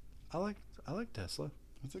else. I like Tesla.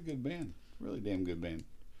 That's a good band. Really damn good band.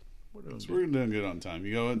 We're doing So good. we're doing good on time.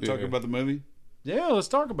 You go and talk Yeah. about the movie? Yeah, let's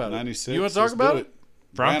talk about it. 96. You want to talk let's about do it?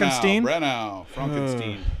 Frankenstein? Branagh.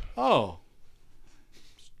 Frankenstein. Oh.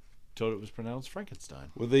 Told it was pronounced Frankenstein.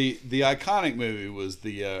 Well, the iconic movie was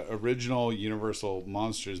the original Universal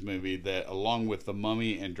Monsters movie that, along with The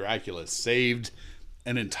Mummy and Dracula, saved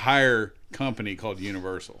an entire company called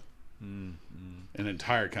Universal. An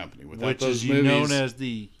entire company. Without Which those is movies, known as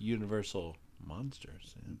the Universal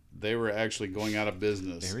Monsters. Yeah. They were actually going out of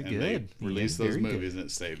business. Very and good. They released Yeah, those very movies good. and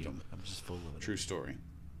it saved them. I'm just full of it. True story.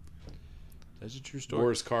 That's a true story.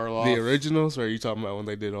 Boris Karloff. The originals, or are you talking about when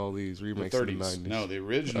they did all these the remakes in the 30s. 90s? No, the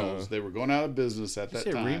originals. They were going out of business at Did you that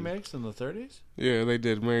say time. remakes in the 30s? Yeah, they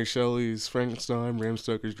did Mary Shelley's Frankenstein, Bram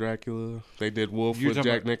Stoker's Dracula. They did Wolf You're with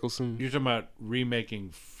talking Jack about- Nicholson. You're talking about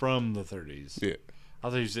remaking from the 30s. Yeah.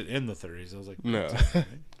 I thought you said in the 30s. I was like, No.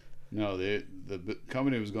 No, the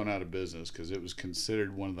company was going out of business because it was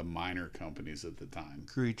considered one of the minor companies at the time.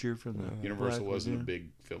 Creature from the Universal Black wasn't a Lagoon. big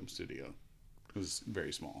film studio. It was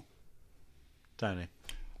very small. Tiny.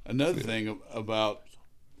 Another thing about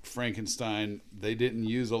Frankenstein, they didn't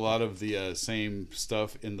use a lot of the same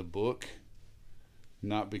stuff in the book,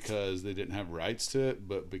 not because they didn't have rights to it,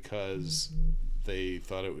 but because they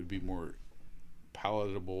thought it would be more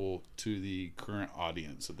palatable to the current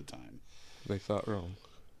audience at the time. They thought wrong.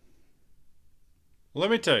 Let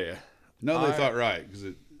me tell you. No, they I- thought right because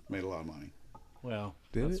it made a lot of money. Well,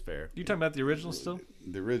 Did that's it? fair. You talking about the original still?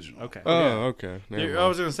 The original. Okay. Oh, Yeah. okay. Never I mind.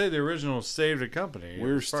 was going to say the original saved a company. It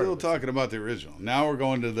We're was part still of it. talking about the original. Now we're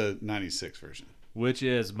going to the 96 version. Which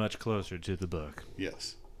is much closer to the book.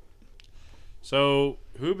 Yes. So,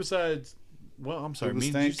 who besides... Well, I'm sorry.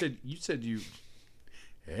 Hoobastank? Means you said you...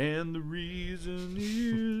 And the reason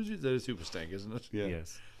is... That is Hoobastank, isn't it? Yeah.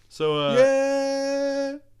 Yes. So,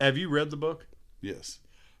 Yeah. have you read the book? Yes.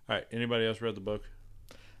 All right. Anybody else read the book?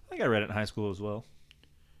 I think I read it in high school as well.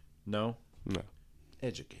 No? No.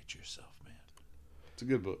 Educate yourself, man. It's a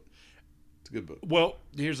good book. It's a good book. Well,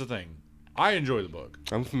 here's the thing. I enjoy the book.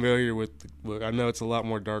 I'm familiar with the book. I know it's a lot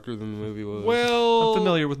more darker than the movie was. Well... I'm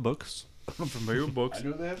familiar with books. I'm familiar with books. I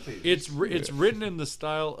know they have pages. It's written in the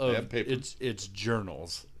style They of have paper. it's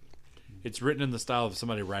journals. It's written in the style of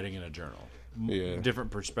somebody writing in a journal. Yeah.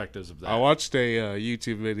 Different perspectives of that. I watched a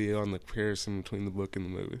YouTube video on the comparison between the book and the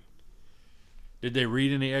movie. Did they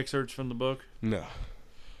read any excerpts from the book? No.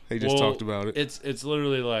 They just Well, talked about it. It's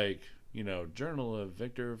literally like, Journal of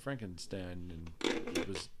Victor Frankenstein, and it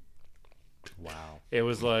was Wow. it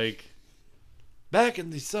was like back in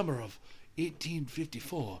the summer of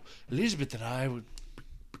 1854, Elizabeth and I would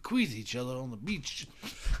bequeath each other on the beach.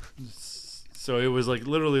 So it was like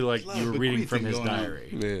literally like lot you of were reading from bequeathing his going on. diary.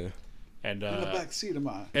 Yeah. And in the back seat of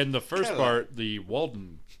my and the first Cadillac. part, the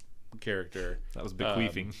Walden character, That was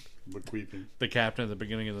bequeathing. bequeathing. the captain at the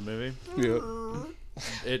beginning of the movie,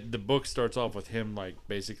 Yeah. the book starts off with him like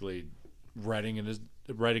basically writing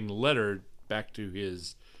a letter back to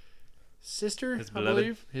his sister, His I beloved?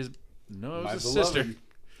 believe. It was My his beloved. sister.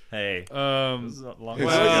 Hey. This Um, is a long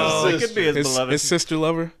Well, it could be his beloved. His sister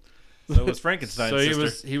lover? So it was Frankenstein's so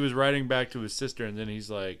sister. he was writing back to his sister, and then he's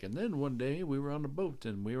like, and then one day we were on a boat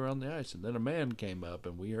and we were on the ice, and then a man came up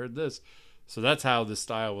and we heard this. So that's how this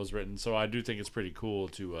style was written. So I do think it's pretty cool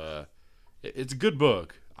to. It's a good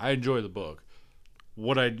book. I enjoy the book.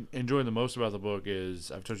 What I enjoy the most about the book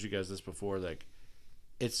is I've told you guys this before. Like,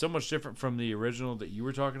 it's so much different from the original that you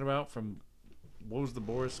were talking about. From what was the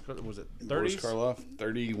Boris? Was it 30s? Boris Karloff,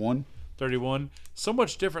 31. 31. So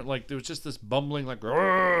much different. Like there was just this bumbling like. The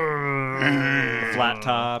flat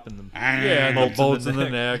top and the Yeah, and the Bolts in the bolts in the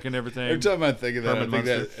neck. neck and everything. Every time I think of that, I Herman think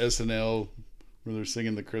that SNL where they're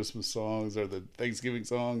singing the Christmas songs or the Thanksgiving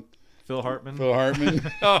song. Phil Hartman. Phil Hartman.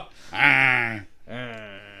 Oh. Ah.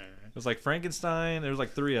 It was like Frankenstein. There was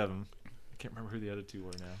like 3 of them. I can't remember who the other 2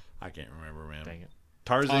 were now. I can't remember, man. Dang it.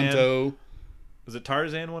 Tarzan. Tonto. Was it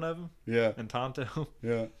Tarzan one of them? Yeah. And Tonto?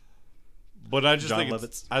 Yeah. But I just John think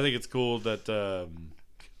Lovitz. I think it's cool that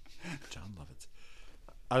John Lovitz.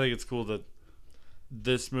 I think it's cool that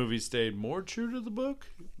this movie stayed more true to the book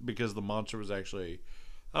because the monster was actually,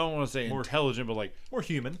 I don't want to say More- intelligent, but like More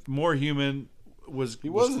human. more human. Was He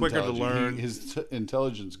was quicker to intelligent. learn. His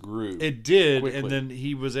intelligence grew. It did, quickly. and then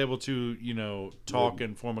he was able to talk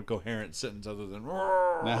and form a coherent sentence other than.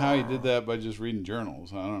 Now, how he did that by just reading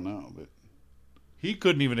journals, I don't know. But He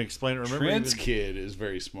couldn't even explain it. Remember? Trent's even- kid is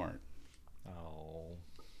very smart. Oh.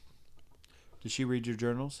 Did she read your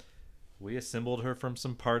journals? We assembled her from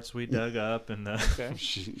some parts we dug up and Okay.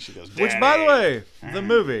 She goes, Which, by the way, the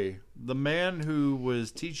movie, the man who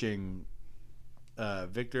was teaching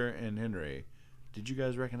Victor and Henry, did you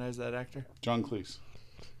guys recognize that actor? John Cleese.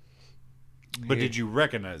 But did you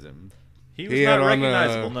recognize him? he was He had not on,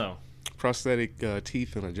 recognizable, no. Prosthetic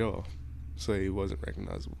teeth in a jaw. So he wasn't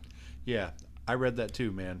recognizable. Yeah, I read that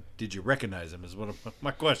too, man. Did you recognize him? Is what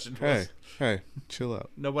my question was. Hey, chill out.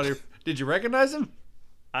 Nobody. Did you recognize him?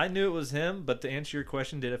 I knew it was him, but to answer your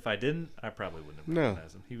question, if I didn't, I probably wouldn't have No.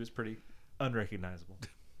 recognized him. He was pretty unrecognizable.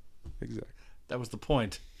 Exactly. That was the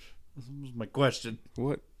point. This was my question.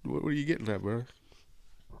 What were you getting at, bro?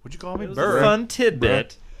 Would you call me It was Burr? a fun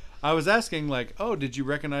tidbit. I was asking, like, oh, did you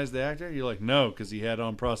recognize the actor? You're like, no, because he had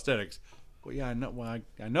on prosthetics. Well, yeah, I know. Well,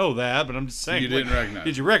 I know that, but I'm just saying. You didn't recognize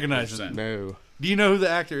Did you him. recognize him? 100%. No. Do you know who the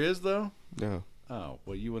actor is, though? No. Oh,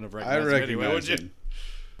 well, you wouldn't have I recognized him anyway, would recognize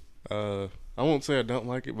you? him. I won't say I don't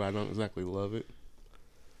like it, but I don't exactly love it.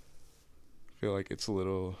 I feel like it's a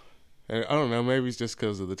little... I don't know, maybe it's just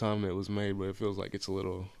because of the time that it was made, but it feels like it's a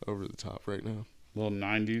little over the top right now. Little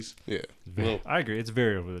 90s. Yeah. I agree. It's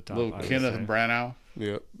very over the top. Little I would Kenneth say. Branagh.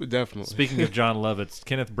 Yeah, definitely. Speaking of John Lovitz,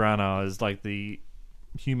 Kenneth Branagh is like the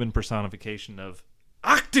human personification of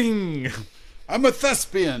acting. I'm a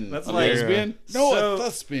thespian. That's a like- lesbian? Yeah. No, So- a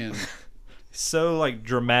thespian. So like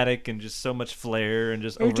dramatic and just so much flair and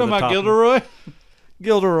just Are you over talking the about top. Gilderoy?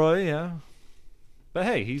 Gilderoy, yeah. But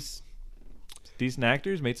hey, he's a decent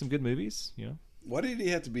actor. He's made some good movies. You know. Why did he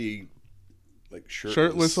have to be like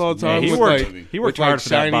Shirtless all the Yeah, time he with worked. like, He worked with hard like for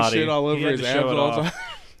that shiny body. shit all He over had his to abs show it all the off. time.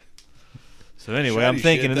 So anyway, Shiny I'm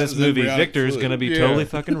thinking shit, in that this was movie, embryonic Victor's fluid. going to be Yeah. totally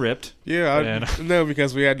fucking ripped. Yeah, And- no,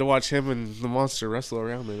 because we had to watch him and the monster wrestle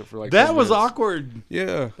around in it for like That 10 was minutes. awkward.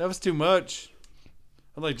 Yeah. That was too much.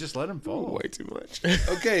 I'm like, just let him fall. Way too much.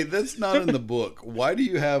 Okay, that's not in the book. Why do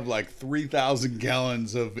you have like 3,000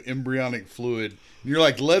 gallons of embryonic fluid? And you're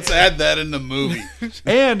like, let's add that in the movie.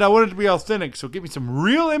 And I want it to be authentic, so give me some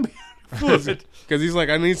real embryonic fluid. Because he's like,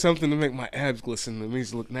 I need something to make my abs glisten. It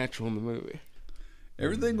needs to look natural in the movie.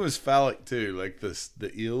 Everything was phallic too, like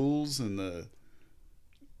the eels and the.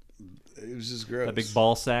 It was just gross. That big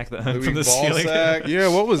ball sack that hung The from big the ball ceiling. sack. Yeah,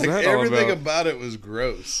 what was Like, that all everything about? about it was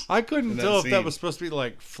gross. I couldn't In that tell if that scene. was supposed to be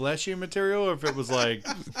like fleshy material or if it was like,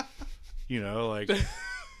 like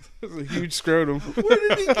It's a huge scrotum. Where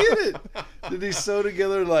did he get it? Did he sew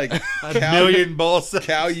together like a million ball sacks.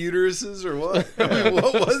 cow uteruses or what? I mean,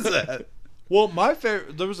 what was that? Well, my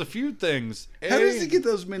favorite, there was a few things. How does he get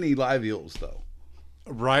those many live eels though?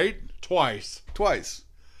 Right? Twice. Twice.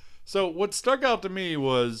 So what stuck out to me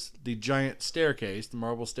was the giant staircase, the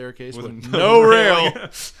marble staircase with, With no rail.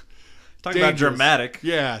 Talking about Dangerous. dramatic.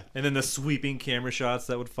 Yeah, And then the sweeping camera shots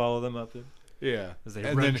that would follow them up yeah. as they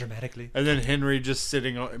And run then- dramatically. And then Henry just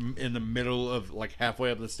sitting in the middle of like halfway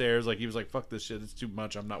up the stairs, like he was like, "Fuck this shit, it's too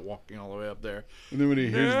much. I'm not walking all the way up there." And then when he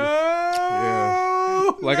hears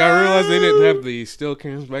Yeah. Like, I realized they didn't have the still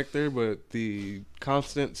cams back there, but the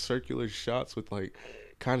constant circular shots with, like,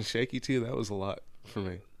 kind of shaky, too, that was a lot for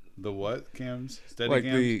me. the what cams? Steady Like,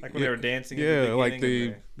 cams? the... Like when they were dancing at Yeah, the like beginning the...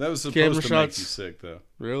 and That was camera supposed to make shots. you sick though.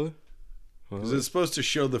 Really? Because it's supposed to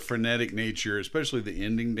show the frenetic nature, especially the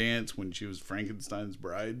ending dance when she was Frankenstein's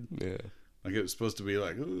bride. Yeah. Like it was supposed to be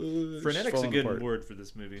like Frenetic's a good word for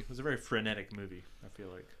this movie. It was a very frenetic movie, I feel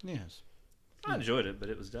like. Yes. I enjoyed it, but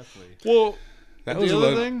it was definitely... Well, That the was a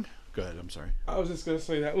other lot- thing. Go ahead. I'm sorry. I was just gonna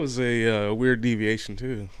say that was a weird deviation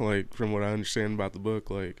too, like from what I understand about the book,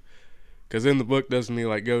 like, because in the book doesn't he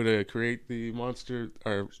like go to create the monster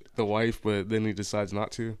or the wife, but then he decides not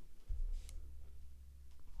to.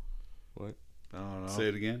 What? I don't know. Say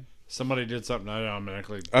it again. Somebody did something. I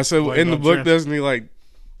automatically. I said blame in the on book Trent. doesn't he like?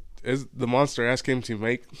 Is the monster ask him to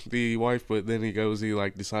make the wife, but then he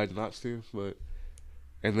like decides not to, but.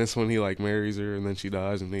 And this one he like marries her and then she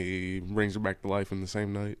dies and he brings her back to life in the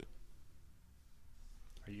same night.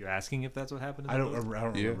 Are you asking if that's what happened in I the don't. book? I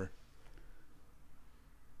don't Yeah. remember.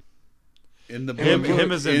 In the book,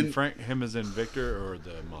 Him as in Frank. Him as in Victor or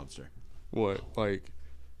the monster. What, like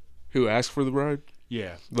who asked for the bride?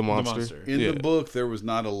 Yeah, The monster. in Yeah. the book, there was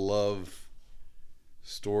not a love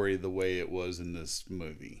story the way it was in this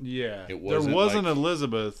movie. Yeah, It there wasn't wasn't like-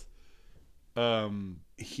 Elizabeth.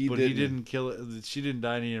 He But didn't. he didn't kill it. She didn't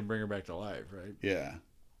die and he didn't bring her back to life, right? Yeah.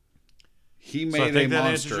 He So I made a think that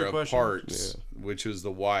answers monster your of question. parts, which was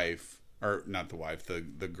the wife, or not the wife, the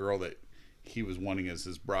girl that he was wanting as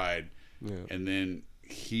his bride, Yeah. and then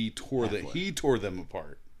he tore them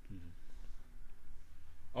apart.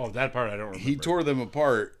 Oh, that part I don't remember. He tore them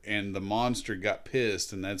apart, and the monster got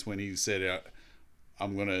pissed, and that's when he said,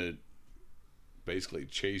 "I'm gonna basically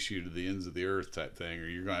chase you to the ends of the earth," type thing, or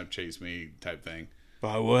 "You're gonna have to chase me," type thing.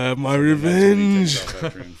 I will have my And that's when he revenge. takes off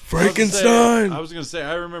after him. Frankenstein. I was gonna say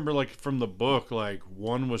I remember like from the book, like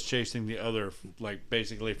one was chasing the other, like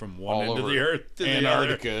basically from one All end of over the earth to the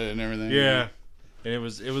Antarctica other. and everything. Yeah, and it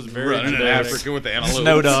was very Running in dramatic. Africa with the antelopes.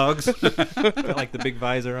 Snow dogs. Got like the big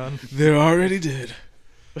visor on. They're already dead.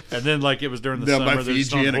 And then like it was during the Down by summer. They're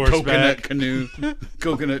just Fiji on in a coconut horseback. canoe,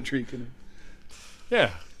 coconut tree canoe.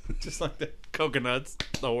 Yeah, just like the coconuts,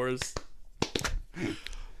 the horse.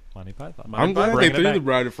 Monty Python. I'm glad they Bringing it threw back. the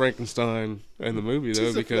Bride of Frankenstein in the movie though,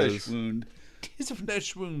 It's a because flesh wound. It's a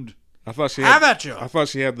flesh wound. I thought she Have had. at you. I thought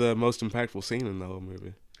she had the most impactful scene in the whole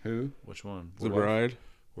movie. Who? Which one? The bride.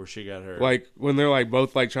 where she got her. Like when they're like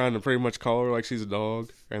both like trying to pretty much call her like she's a dog,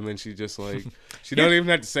 and then she just like she don't even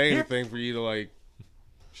have to say anything for you to like.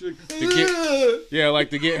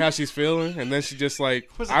 To get how she's feeling, and then she just like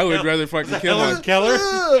I would rather fucking kill myself.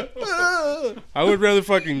 Keller. I would rather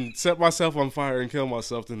fucking set myself on fire and kill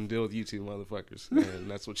myself than deal with you two motherfuckers, and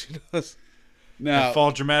that's what she does. Now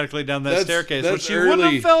Fall dramatically down that staircase, that's which she wouldn't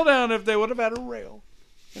early. have fell down if they would have had a rail.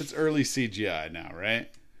 It's early CGI now, right?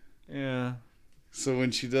 Yeah. So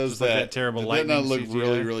when she does Just like that terrible did that not look lightning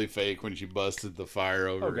really, CGI? really fake when she busted the fire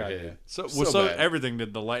over her head? So bad. everything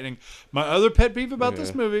did the lightning. My other pet peeve about this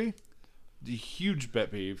Yeah. movie, the huge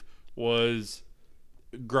pet peeve, was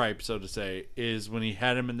gripe, so to say, is when he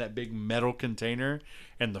had him in that big metal container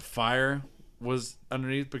and the fire was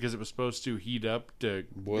underneath because it was supposed to heat up to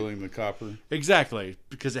boiling the copper. exactly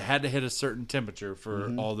because it had to hit a certain temperature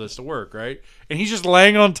for all this to work, right? And he's just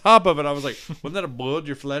laying on top of it. I was like, wouldn't that have boiled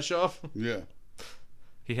your flesh off? Yeah.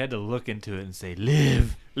 He had to look into it and say,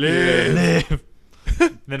 "Live, Live.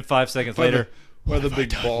 live." Then 5 seconds later, Why the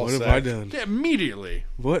big ball What sack? have I done? Yeah, immediately.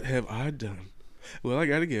 What have I done? Well, I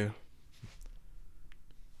gotta go.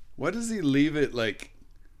 Why does he leave it like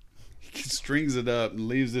he strings it up and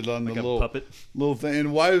leaves it on like the a little puppet. little thing?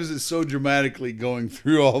 And why was it so dramatically going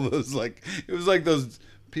through all those? Like it was like those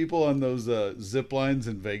people on those zip lines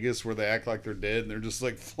in Vegas where they act like they're dead and they're just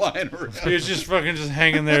like flying around. He was just fucking just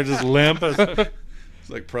hanging there, just limp. It's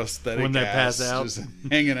like prosthetic When they ass pass out. just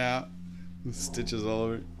hanging out, stitches all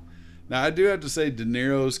over. Now I do have to say, De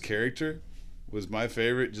Niro's character was my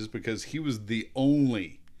favorite just because he was the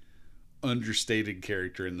only understated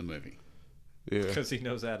character in the movie. Yeah, Because he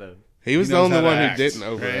knows how to. he was He the knows only how to one who act, didn't right?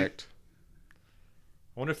 overact.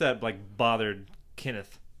 I wonder if that like bothered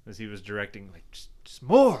Kenneth as he was directing. Like, just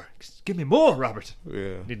more. Just give me more, Robert.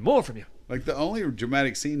 Yeah, Need more from you. Like the only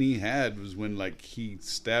dramatic scene he had was when like he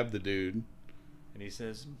stabbed the dude And he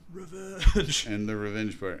says, "Revenge." and the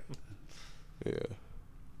revenge part. yeah.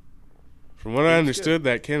 From what I understood,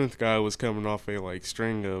 that Kenneth guy was coming off a like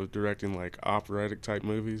string of directing like operatic type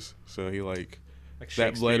movies, so he like Like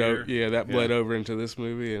that bled over. Shakespeare. Yeah, that bled Yeah. over into this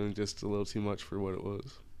movie, and just a little too much for what it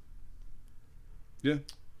was. Yeah.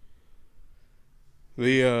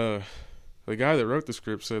 The guy that wrote the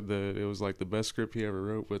script said that it was like the best script he ever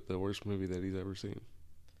wrote, but the worst movie that he's ever seen.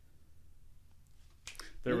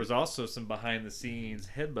 There was also some behind the scenes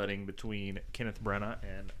headbutting between Kenneth Branagh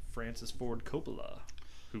and Francis Ford Coppola,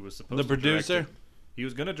 who was supposed The to producer? direct it. He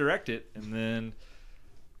was going to direct it, and then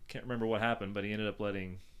can't remember what happened, but he ended up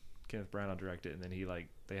letting Kenneth Branagh direct it, and then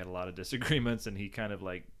they had a lot of disagreements, and he kind of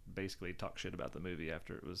like basically talked shit about the movie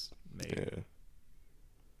after it was made. Yeah,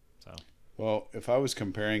 So Well, if I was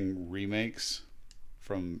comparing remakes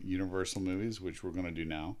from Universal movies, which we're going to do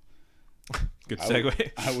now, good I segue.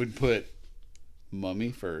 would, I would put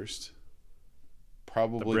Mummy first.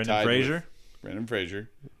 Probably The Brendan tied Fraser? with Brendan Fraser,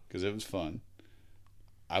 because it was fun.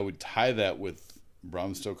 I would tie that with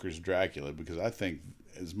Bram Stoker's Dracula, because I think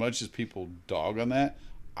as much as people dog on that,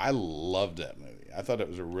 I loved that movie. I thought it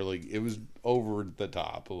was over the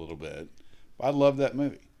top a little bit. But I loved that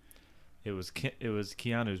movie. It was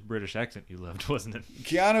Keanu's British accent you loved, wasn't it?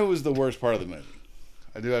 Keanu was the worst part of the movie.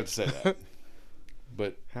 I do have to say that.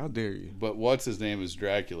 But how dare you? But what's his name is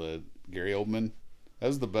Dracula, Gary Oldman. That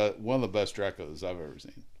was one of the best Draculas I've ever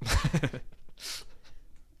seen.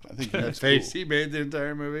 I think That that's face cool. he made the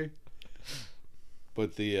entire movie.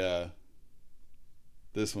 But this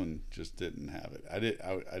one just didn't have it. I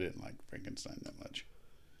didn't like Frankenstein that much.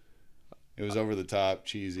 It was over the top,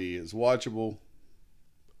 cheesy. It was watchable.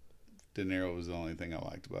 De Niro was the only thing I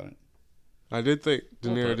liked about it. I did think De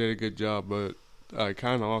Well Niro put. did a good job, but I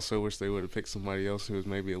kind of also wish they would have picked somebody else who was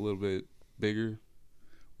maybe a little bit bigger.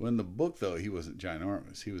 Well, in the book, though, he wasn't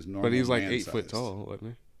ginormous. He was normal. But he's like man 8 foot sized. tall,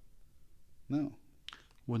 wasn't No.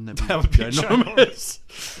 Wouldn't that be, That would be ginormous?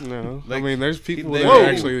 he? No, Like, I mean, there's people they- that Whoa! are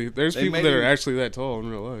actually there's They people made that are him- actually that tall in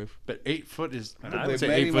real life. But 8 foot is. And I I would would say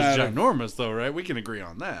made 8 him foot's out of- ginormous, though, right? We can agree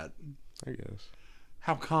on that. I guess.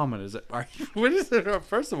 How common is it? Are you, what is it?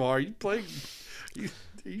 First of all, are you playing? Are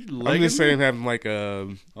you I'm legging just me? saying having like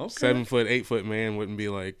a Okay. 7 foot, 8 foot man wouldn't be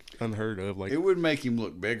like unheard of. Like It would make him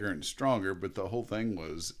look bigger and stronger, but the whole thing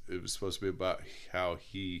was it was supposed to be about how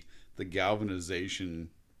the galvanization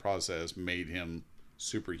process made him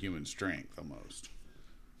superhuman strength almost.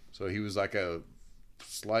 So he was like a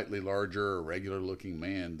slightly larger or regular looking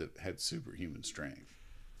man that had superhuman strength.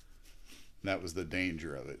 And that was the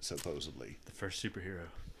danger of it, supposedly. The first superhero.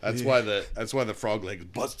 That's why the frog legs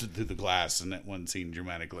busted through the glass in that one scene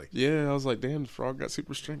dramatically. yeah, I was like, damn, the frog got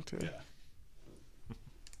super strength too. Yeah.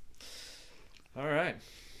 All right.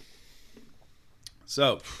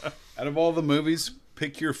 So, out of all the movies,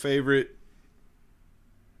 pick your favorite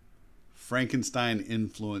Frankenstein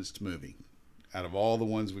influenced movie out of all the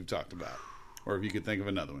ones we've talked about, or if you could think of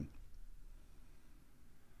another one.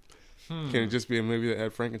 Can it just be a movie that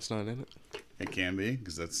had Frankenstein in it? It can be,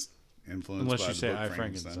 because that's influenced Unless by you the say book I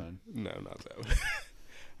Frankenstein. No, not that one.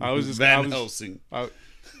 I was just Van Helsing.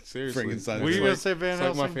 Seriously. Frankenstein. Were you It's gonna like- say Van It's like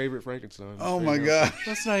Helsing? my favorite Frankenstein. Oh Van my Helsing. god,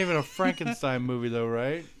 That's not even a Frankenstein movie, though,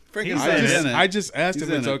 right? Frankenstein's in it. I just asked He's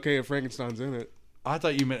if it's in it. okay if Frankenstein's in it. I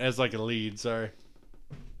thought you meant as like a lead. Sorry.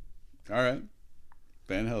 All right,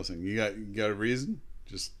 Van Helsing. You got a reason?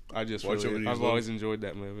 Just I just Watch it when really, you're I've little. always enjoyed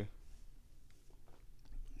that movie.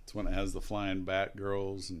 it's one that has the flying bat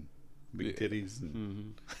girls and big Yeah. titties, and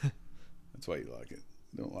Mm-hmm. that's why you like it.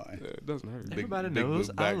 Don't lie. Yeah, it doesn't hurt. Big- Everybody big knows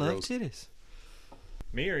boob I bat love girls. titties.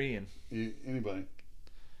 Me or Ian? Anybody?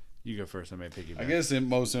 You go first. I may pick you I back. guess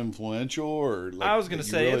most influential, or like I was gonna that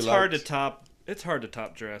you say really it's hard to liked? top. It's hard to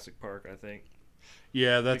top Jurassic Park. I think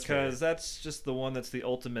Yeah, that's because that's just the one that's the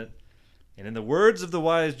ultimate. And in the words of the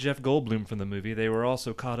wise Jeff Goldblum from the movie, they were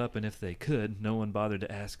also caught up in if they could. No one bothered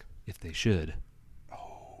to ask if they should.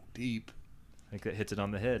 Oh, deep. I think that hits it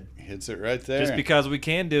on the head. Hits it right there. Just because we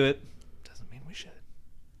can do it doesn't mean we should.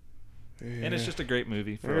 Yeah. And it's just a great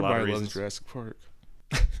movie for Everybody a lot of loves reasons. Jurassic Park.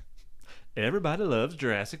 Everybody loves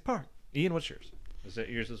Jurassic Park. Ian, what's yours? Is that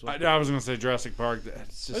yours as well? I was gonna say Jurassic Park. That's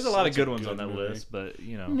just There's a lot of such good ones on that movie. list, but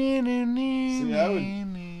you know. See, I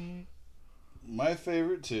would. My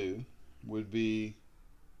favorite two would be.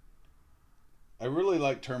 I really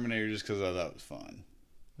like Terminator just because I thought it was fun.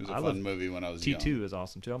 It was a I fun love movie when I was T2 young. is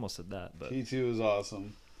awesome too. I almost said that, but T2 is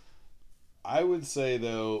awesome. I would say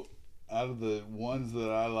though, out of the ones that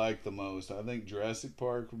I like the most, I think Jurassic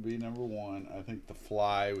Park would be number one. I think The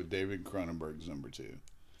Fly with David Cronenberg is number two.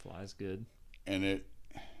 Fly's good. And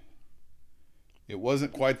it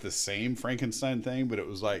wasn't quite the same Frankenstein thing, but it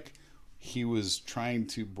was like he was trying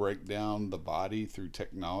to break down the body through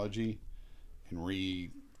technology and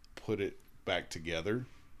put it back together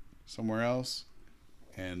somewhere else.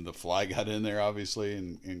 And the Fly got in there obviously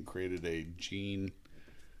and created a gene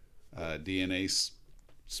DNA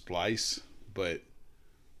splice, but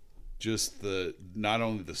just not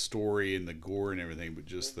only the story and the gore and everything, but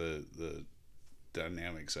just the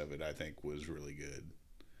dynamics of it, I think was really good.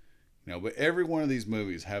 You know, but every one of these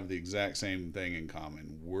movies have the exact same thing in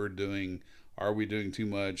common. Are we doing too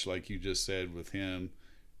much, like you just said with him,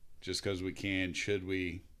 just because we can? Should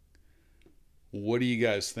we? What do you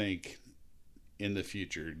guys think in the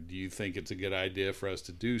future? Do you think it's a good idea for us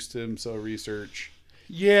to do stem cell research?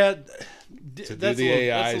 Yeah, To that's do the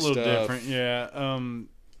AI that's a little stuff. different. Yeah,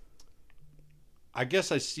 I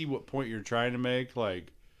guess I see what point you're trying to make.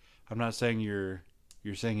 Like, I'm not saying you're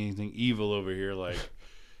saying anything evil over here. Like,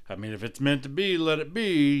 I mean, if it's meant to be, let it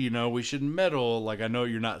be. You know, we shouldn't meddle. Like, I know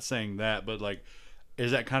you're not saying that, but like,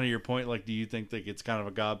 is that kind of your point? Like, do you think that it's kind of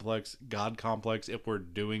a God complex if we're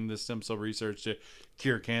doing this stem cell research to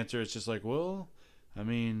cure cancer? It's just like, well, I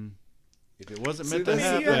mean, if it wasn't meant to that's the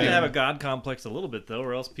happen, You have to thing. have a God complex a little bit though,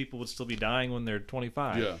 or else people would still be dying when they're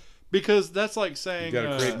 25. Yeah, because that's like saying you got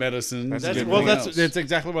to create medicines. that's and good. everything that's else.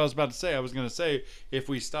 exactly what I was about to say. I was going to say if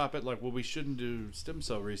we stop it, like, well, we shouldn't do stem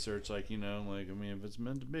cell research, like, you know, like, I mean, if it's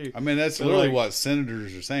meant to be, I mean, that's But, literally like- what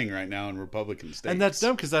senators are saying right now in Republican states. and that's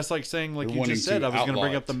dumb because that's like saying, like They're you wanting just said, to I was going to outlaw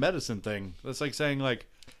bring it. up the medicine thing. That's like saying, like,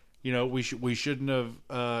 you know, we shouldn't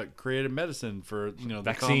have created medicine for, you know,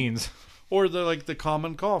 Vaccines. or the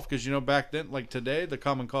common cough, because, you know, back then, like today, the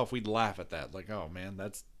common cough, we'd laugh at that, like, oh man,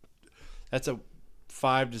 that's a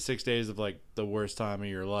 5 to 6 days of like the worst time of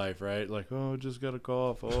your life, right? Like, oh, just got a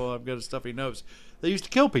cough. Oh, I've got a stuffy nose. They used to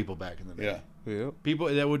kill people back in the day. yeah, Yep. People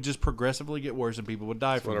that would just progressively get worse, and people would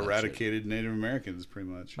die that's from what that eradicated Native Americans pretty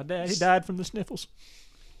much. My dad, he died from the sniffles.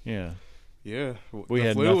 shit. Yeah, Yeah. We the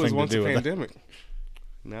had flu nothing was to once do a with that. pandemic.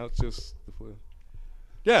 Now it's just the flu.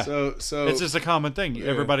 yeah. So It's just a common thing. Yeah.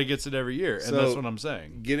 Everybody gets it every year, and So- that's what I'm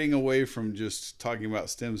saying. getting away from just talking about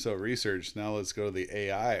stem cell research, now let's go to the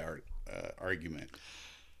AI argument.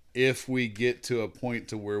 If we get to a point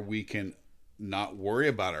to where we can not worry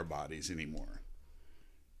about our bodies anymore,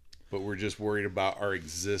 but we're just worried about our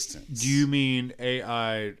existence. Do you mean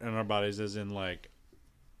AI in our bodies, as in like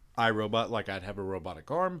iRobot, like I'd have a robotic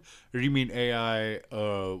arm, or do you mean AI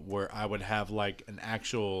where I would have like an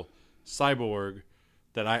actual cyborg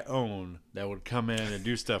that I own that would come in and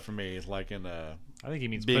do stuff for me, like in a I think he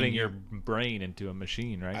means Being putting your- your brain into a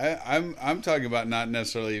machine, right? I'm talking about not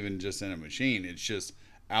necessarily even just in a machine. It's just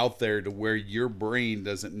out there to where your brain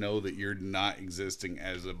doesn't know that you're not existing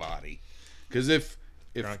as a body. Because if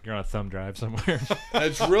You're on a thumb drive somewhere.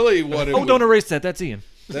 that's really what it Oh, would, don't erase that. That's Ian.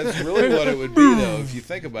 that's really what it would be though. If you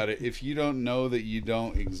think about it, if you don't know that you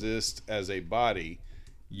don't exist as a body,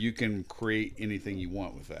 you can create anything you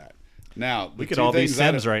want with that. Now, We could all be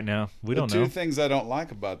Sims right now. We don't know. Two things I don't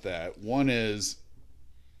like about that. One is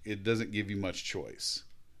it doesn't give you much choice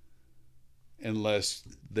unless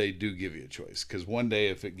they do give you a choice. Because one day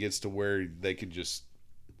if it gets to where they could just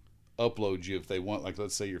upload you if they want, like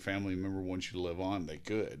let's say your family member wants you to live on, they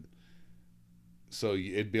could. So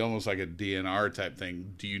it'd be almost like a DNR type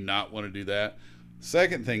thing. Do you not want to do that?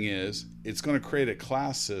 Second thing is it's going to create a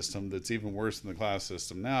class system that's even worse than the class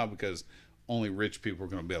system now because only rich people are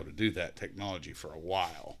going to be able to do that technology for a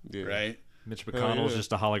while, right? Mitch McConnell's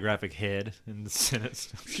just a holographic head in the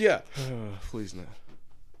Senate. Yeah. Please no.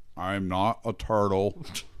 I'm not a turtle.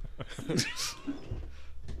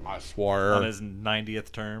 I swear. On his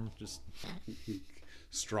 90th term, just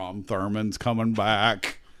Strom Thurmond's coming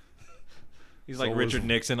back. he's like So Richard is-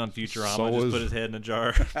 Nixon on Futurama. so Just is- put his head in a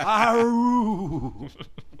jar. Aroo.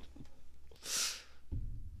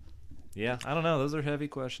 Yeah, I don't know. Those are heavy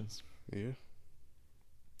questions. Yeah.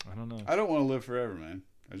 I don't know. I don't want to live forever, man.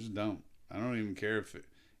 I just don't. I don't even care if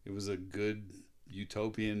it was a good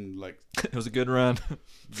utopian, like It was a good run.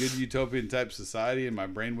 good utopian type society, and my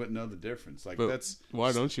brain wouldn't know the difference. Like But that's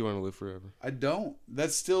why don't you want to live forever? I don't.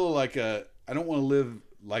 That's still like a. I don't want to live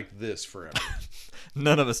like this forever.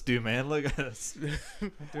 None of us do, man. Look at us.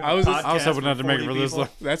 I was hoping not to make it for this long.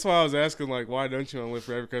 That's why I was asking, like, why don't you want to live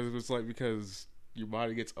forever? Because it was like because your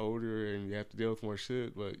body gets older and you have to deal with more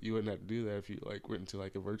shit. But you wouldn't have to do that if you like went into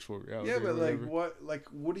like a virtual reality. Yeah, or but like whatever.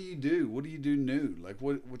 what do you do? What do you do new? Like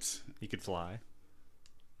what's You could fly.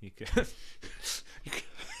 You could.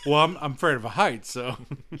 Well, I'm afraid of heights, so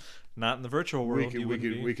Not in the virtual world.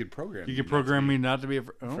 we could program. you can program me not to be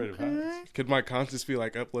afraid of heights. Could my conscience be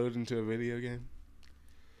like uploaded into a video game?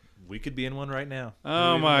 We could be in one right now.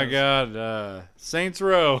 Oh my God, Saints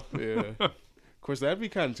Row. Yeah. Of course, that'd be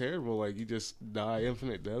kind of terrible. Like you just die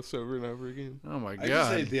infinite deaths over and over again. Oh my I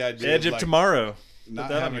just hate God. the idea Edge of like, Tomorrow. not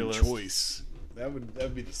that on having your list. choice.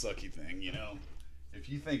 That'd be the sucky thing, you know. If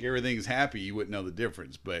you think everything's happy, you wouldn't know the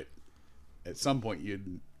difference. But at some point,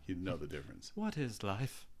 you'd know the difference. What is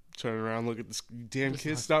life? Turn around, look at this damn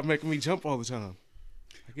kids. Stop making me jump all the time.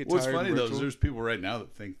 I get What's tired funny of though is virtual. there's people right now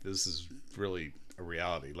that think this is really a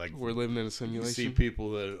reality. Like We're living in a you simulation. see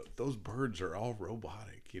people that those birds are all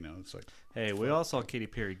robotic. You know, it's like Hey, we all saw Katy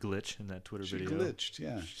Perry glitch in that Twitter she video. glitched.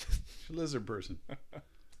 Yeah, she's a lizard person.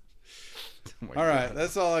 Oh my All right, God.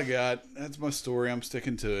 that's all I got. That's my story. I'm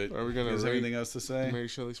sticking to it. Are we gonna Is rate anything else to say? Mary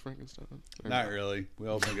Shelley's Frankenstein. Or Not really. We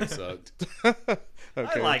all think it sucked.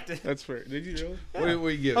 Okay. I liked it. That's fair. Did you really? What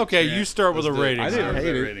do you give? Okay, Trent? you start with Let's a do it. rating. I didn't How's hate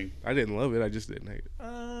that it. rating? I didn't love it. I just didn't hate it.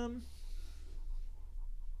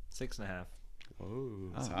 6.5.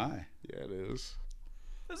 Whoa. It's high. Yeah, it is.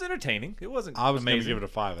 It was entertaining. It wasn't I was going to amazing. give it a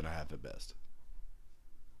 5.5 at best.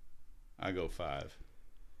 I go 5.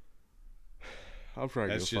 I'll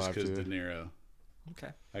probably That's go just 5 because too. De Niro. Okay.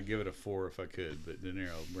 I'd give it a 4 if I could, but De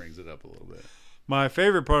Niro brings it up a little bit. My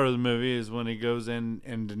favorite part of the movie is when he goes in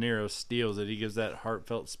and De Niro steals it. He gives that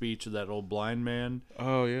heartfelt speech to that old blind man.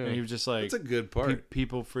 Oh yeah. And he was just like, It's a good part.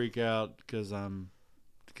 people freak out because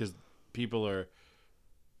people are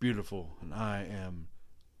beautiful and I am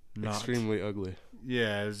not. Extremely ugly.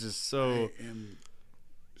 Yeah, it was just so. I am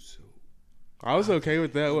so. I was okay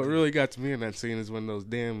with that. What really got to me in that scene is when those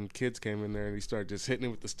damn kids came in there and he started just hitting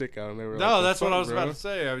him with the stick out, and they were No, like, that's what I was about to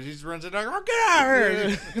say. He just runs it like, oh, get out of here!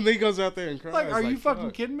 Yeah. And then he goes out there and cries. Like, are you fucking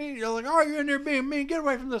fuck. kidding me? You're like, oh, you're in there being mean. Get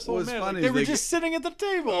away from this What's old man. funny Like, they is were they just sitting at the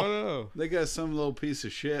table. Oh no. They got some little piece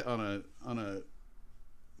of shit on a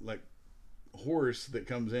like horse that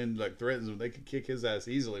comes in, like threatens them. They could kick his ass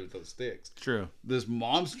easily with those sticks. True. This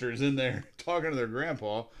monster's in there talking to their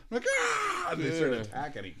grandpa. Like, ah! And they start Yeah.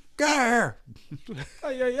 attacking him. Get out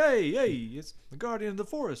of here! Hey, it's the guardian of the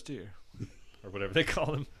forest here. Or whatever they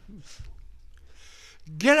call him.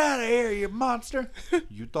 Get out of here, you monster!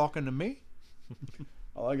 You talking to me?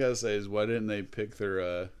 All I gotta say is, why didn't they pick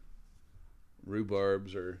their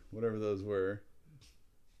rhubarbs or whatever those were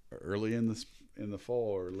early in the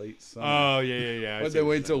fall or late summer? Oh, yeah. I Why'd see they what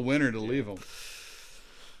wait you're till winter to leave them?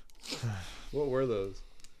 What were those?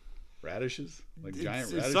 Radishes? Like saying. giant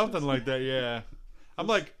It's radishes? something like that, yeah. I'm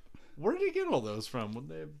like, where did he get all those from? Would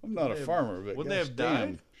they have, I'm not a farmer, but would they have gosh damn,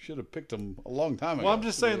 died? should have picked them a long time ago. Well, I'm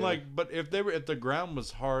just saying, like, but if the ground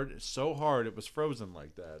was so hard it was frozen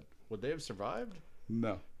like that, would they have survived?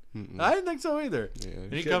 No, I didn't think so either. Yeah.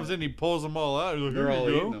 And he Shouldn't. comes in, he pulls them all out. He's like, they're here all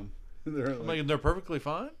you eating go. them. They're I'm like, like, they're perfectly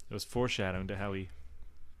fine. It was foreshadowing to how he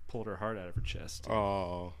pulled her heart out of her chest.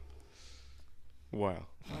 Oh. Wow.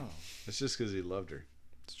 it's just because he loved her.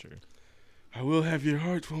 It's true. I will have your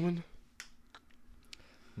heart, woman.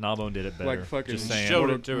 Gnawbone did it better. Like fucking Just saying. Showed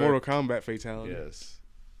Mortal, it to her. Mortal Kombat fatality. Yes.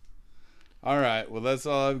 All right. Well, that's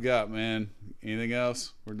all I've got, man. Anything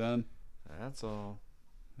else? We're done. That's all.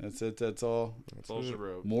 That's it. That's all. That's all she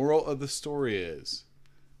wrote. Moral of the story is,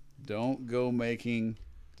 don't go making.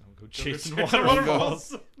 Don't go chasing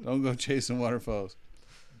waterfalls. Don't go chasing waterfalls.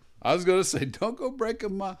 I was gonna say, don't go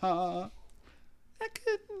breaking my heart. I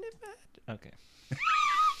couldn't imagine. Okay.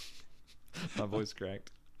 My voice cracked.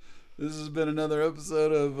 This has been another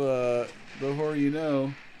episode of The Horror You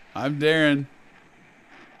Know. I'm Darren.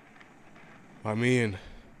 I'm Ian.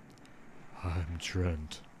 I'm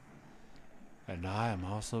Trent. And I am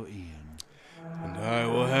also Ian. And I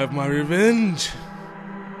will have my revenge.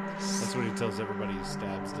 That's what he tells everybody he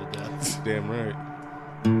stabs to death. Damn right.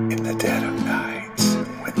 In the dead of night,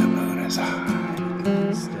 when the moon is high,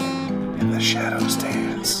 and the shadows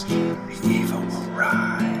dance, the evil will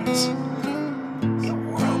rise. The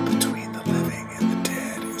world between the living and the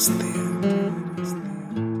dead is thin.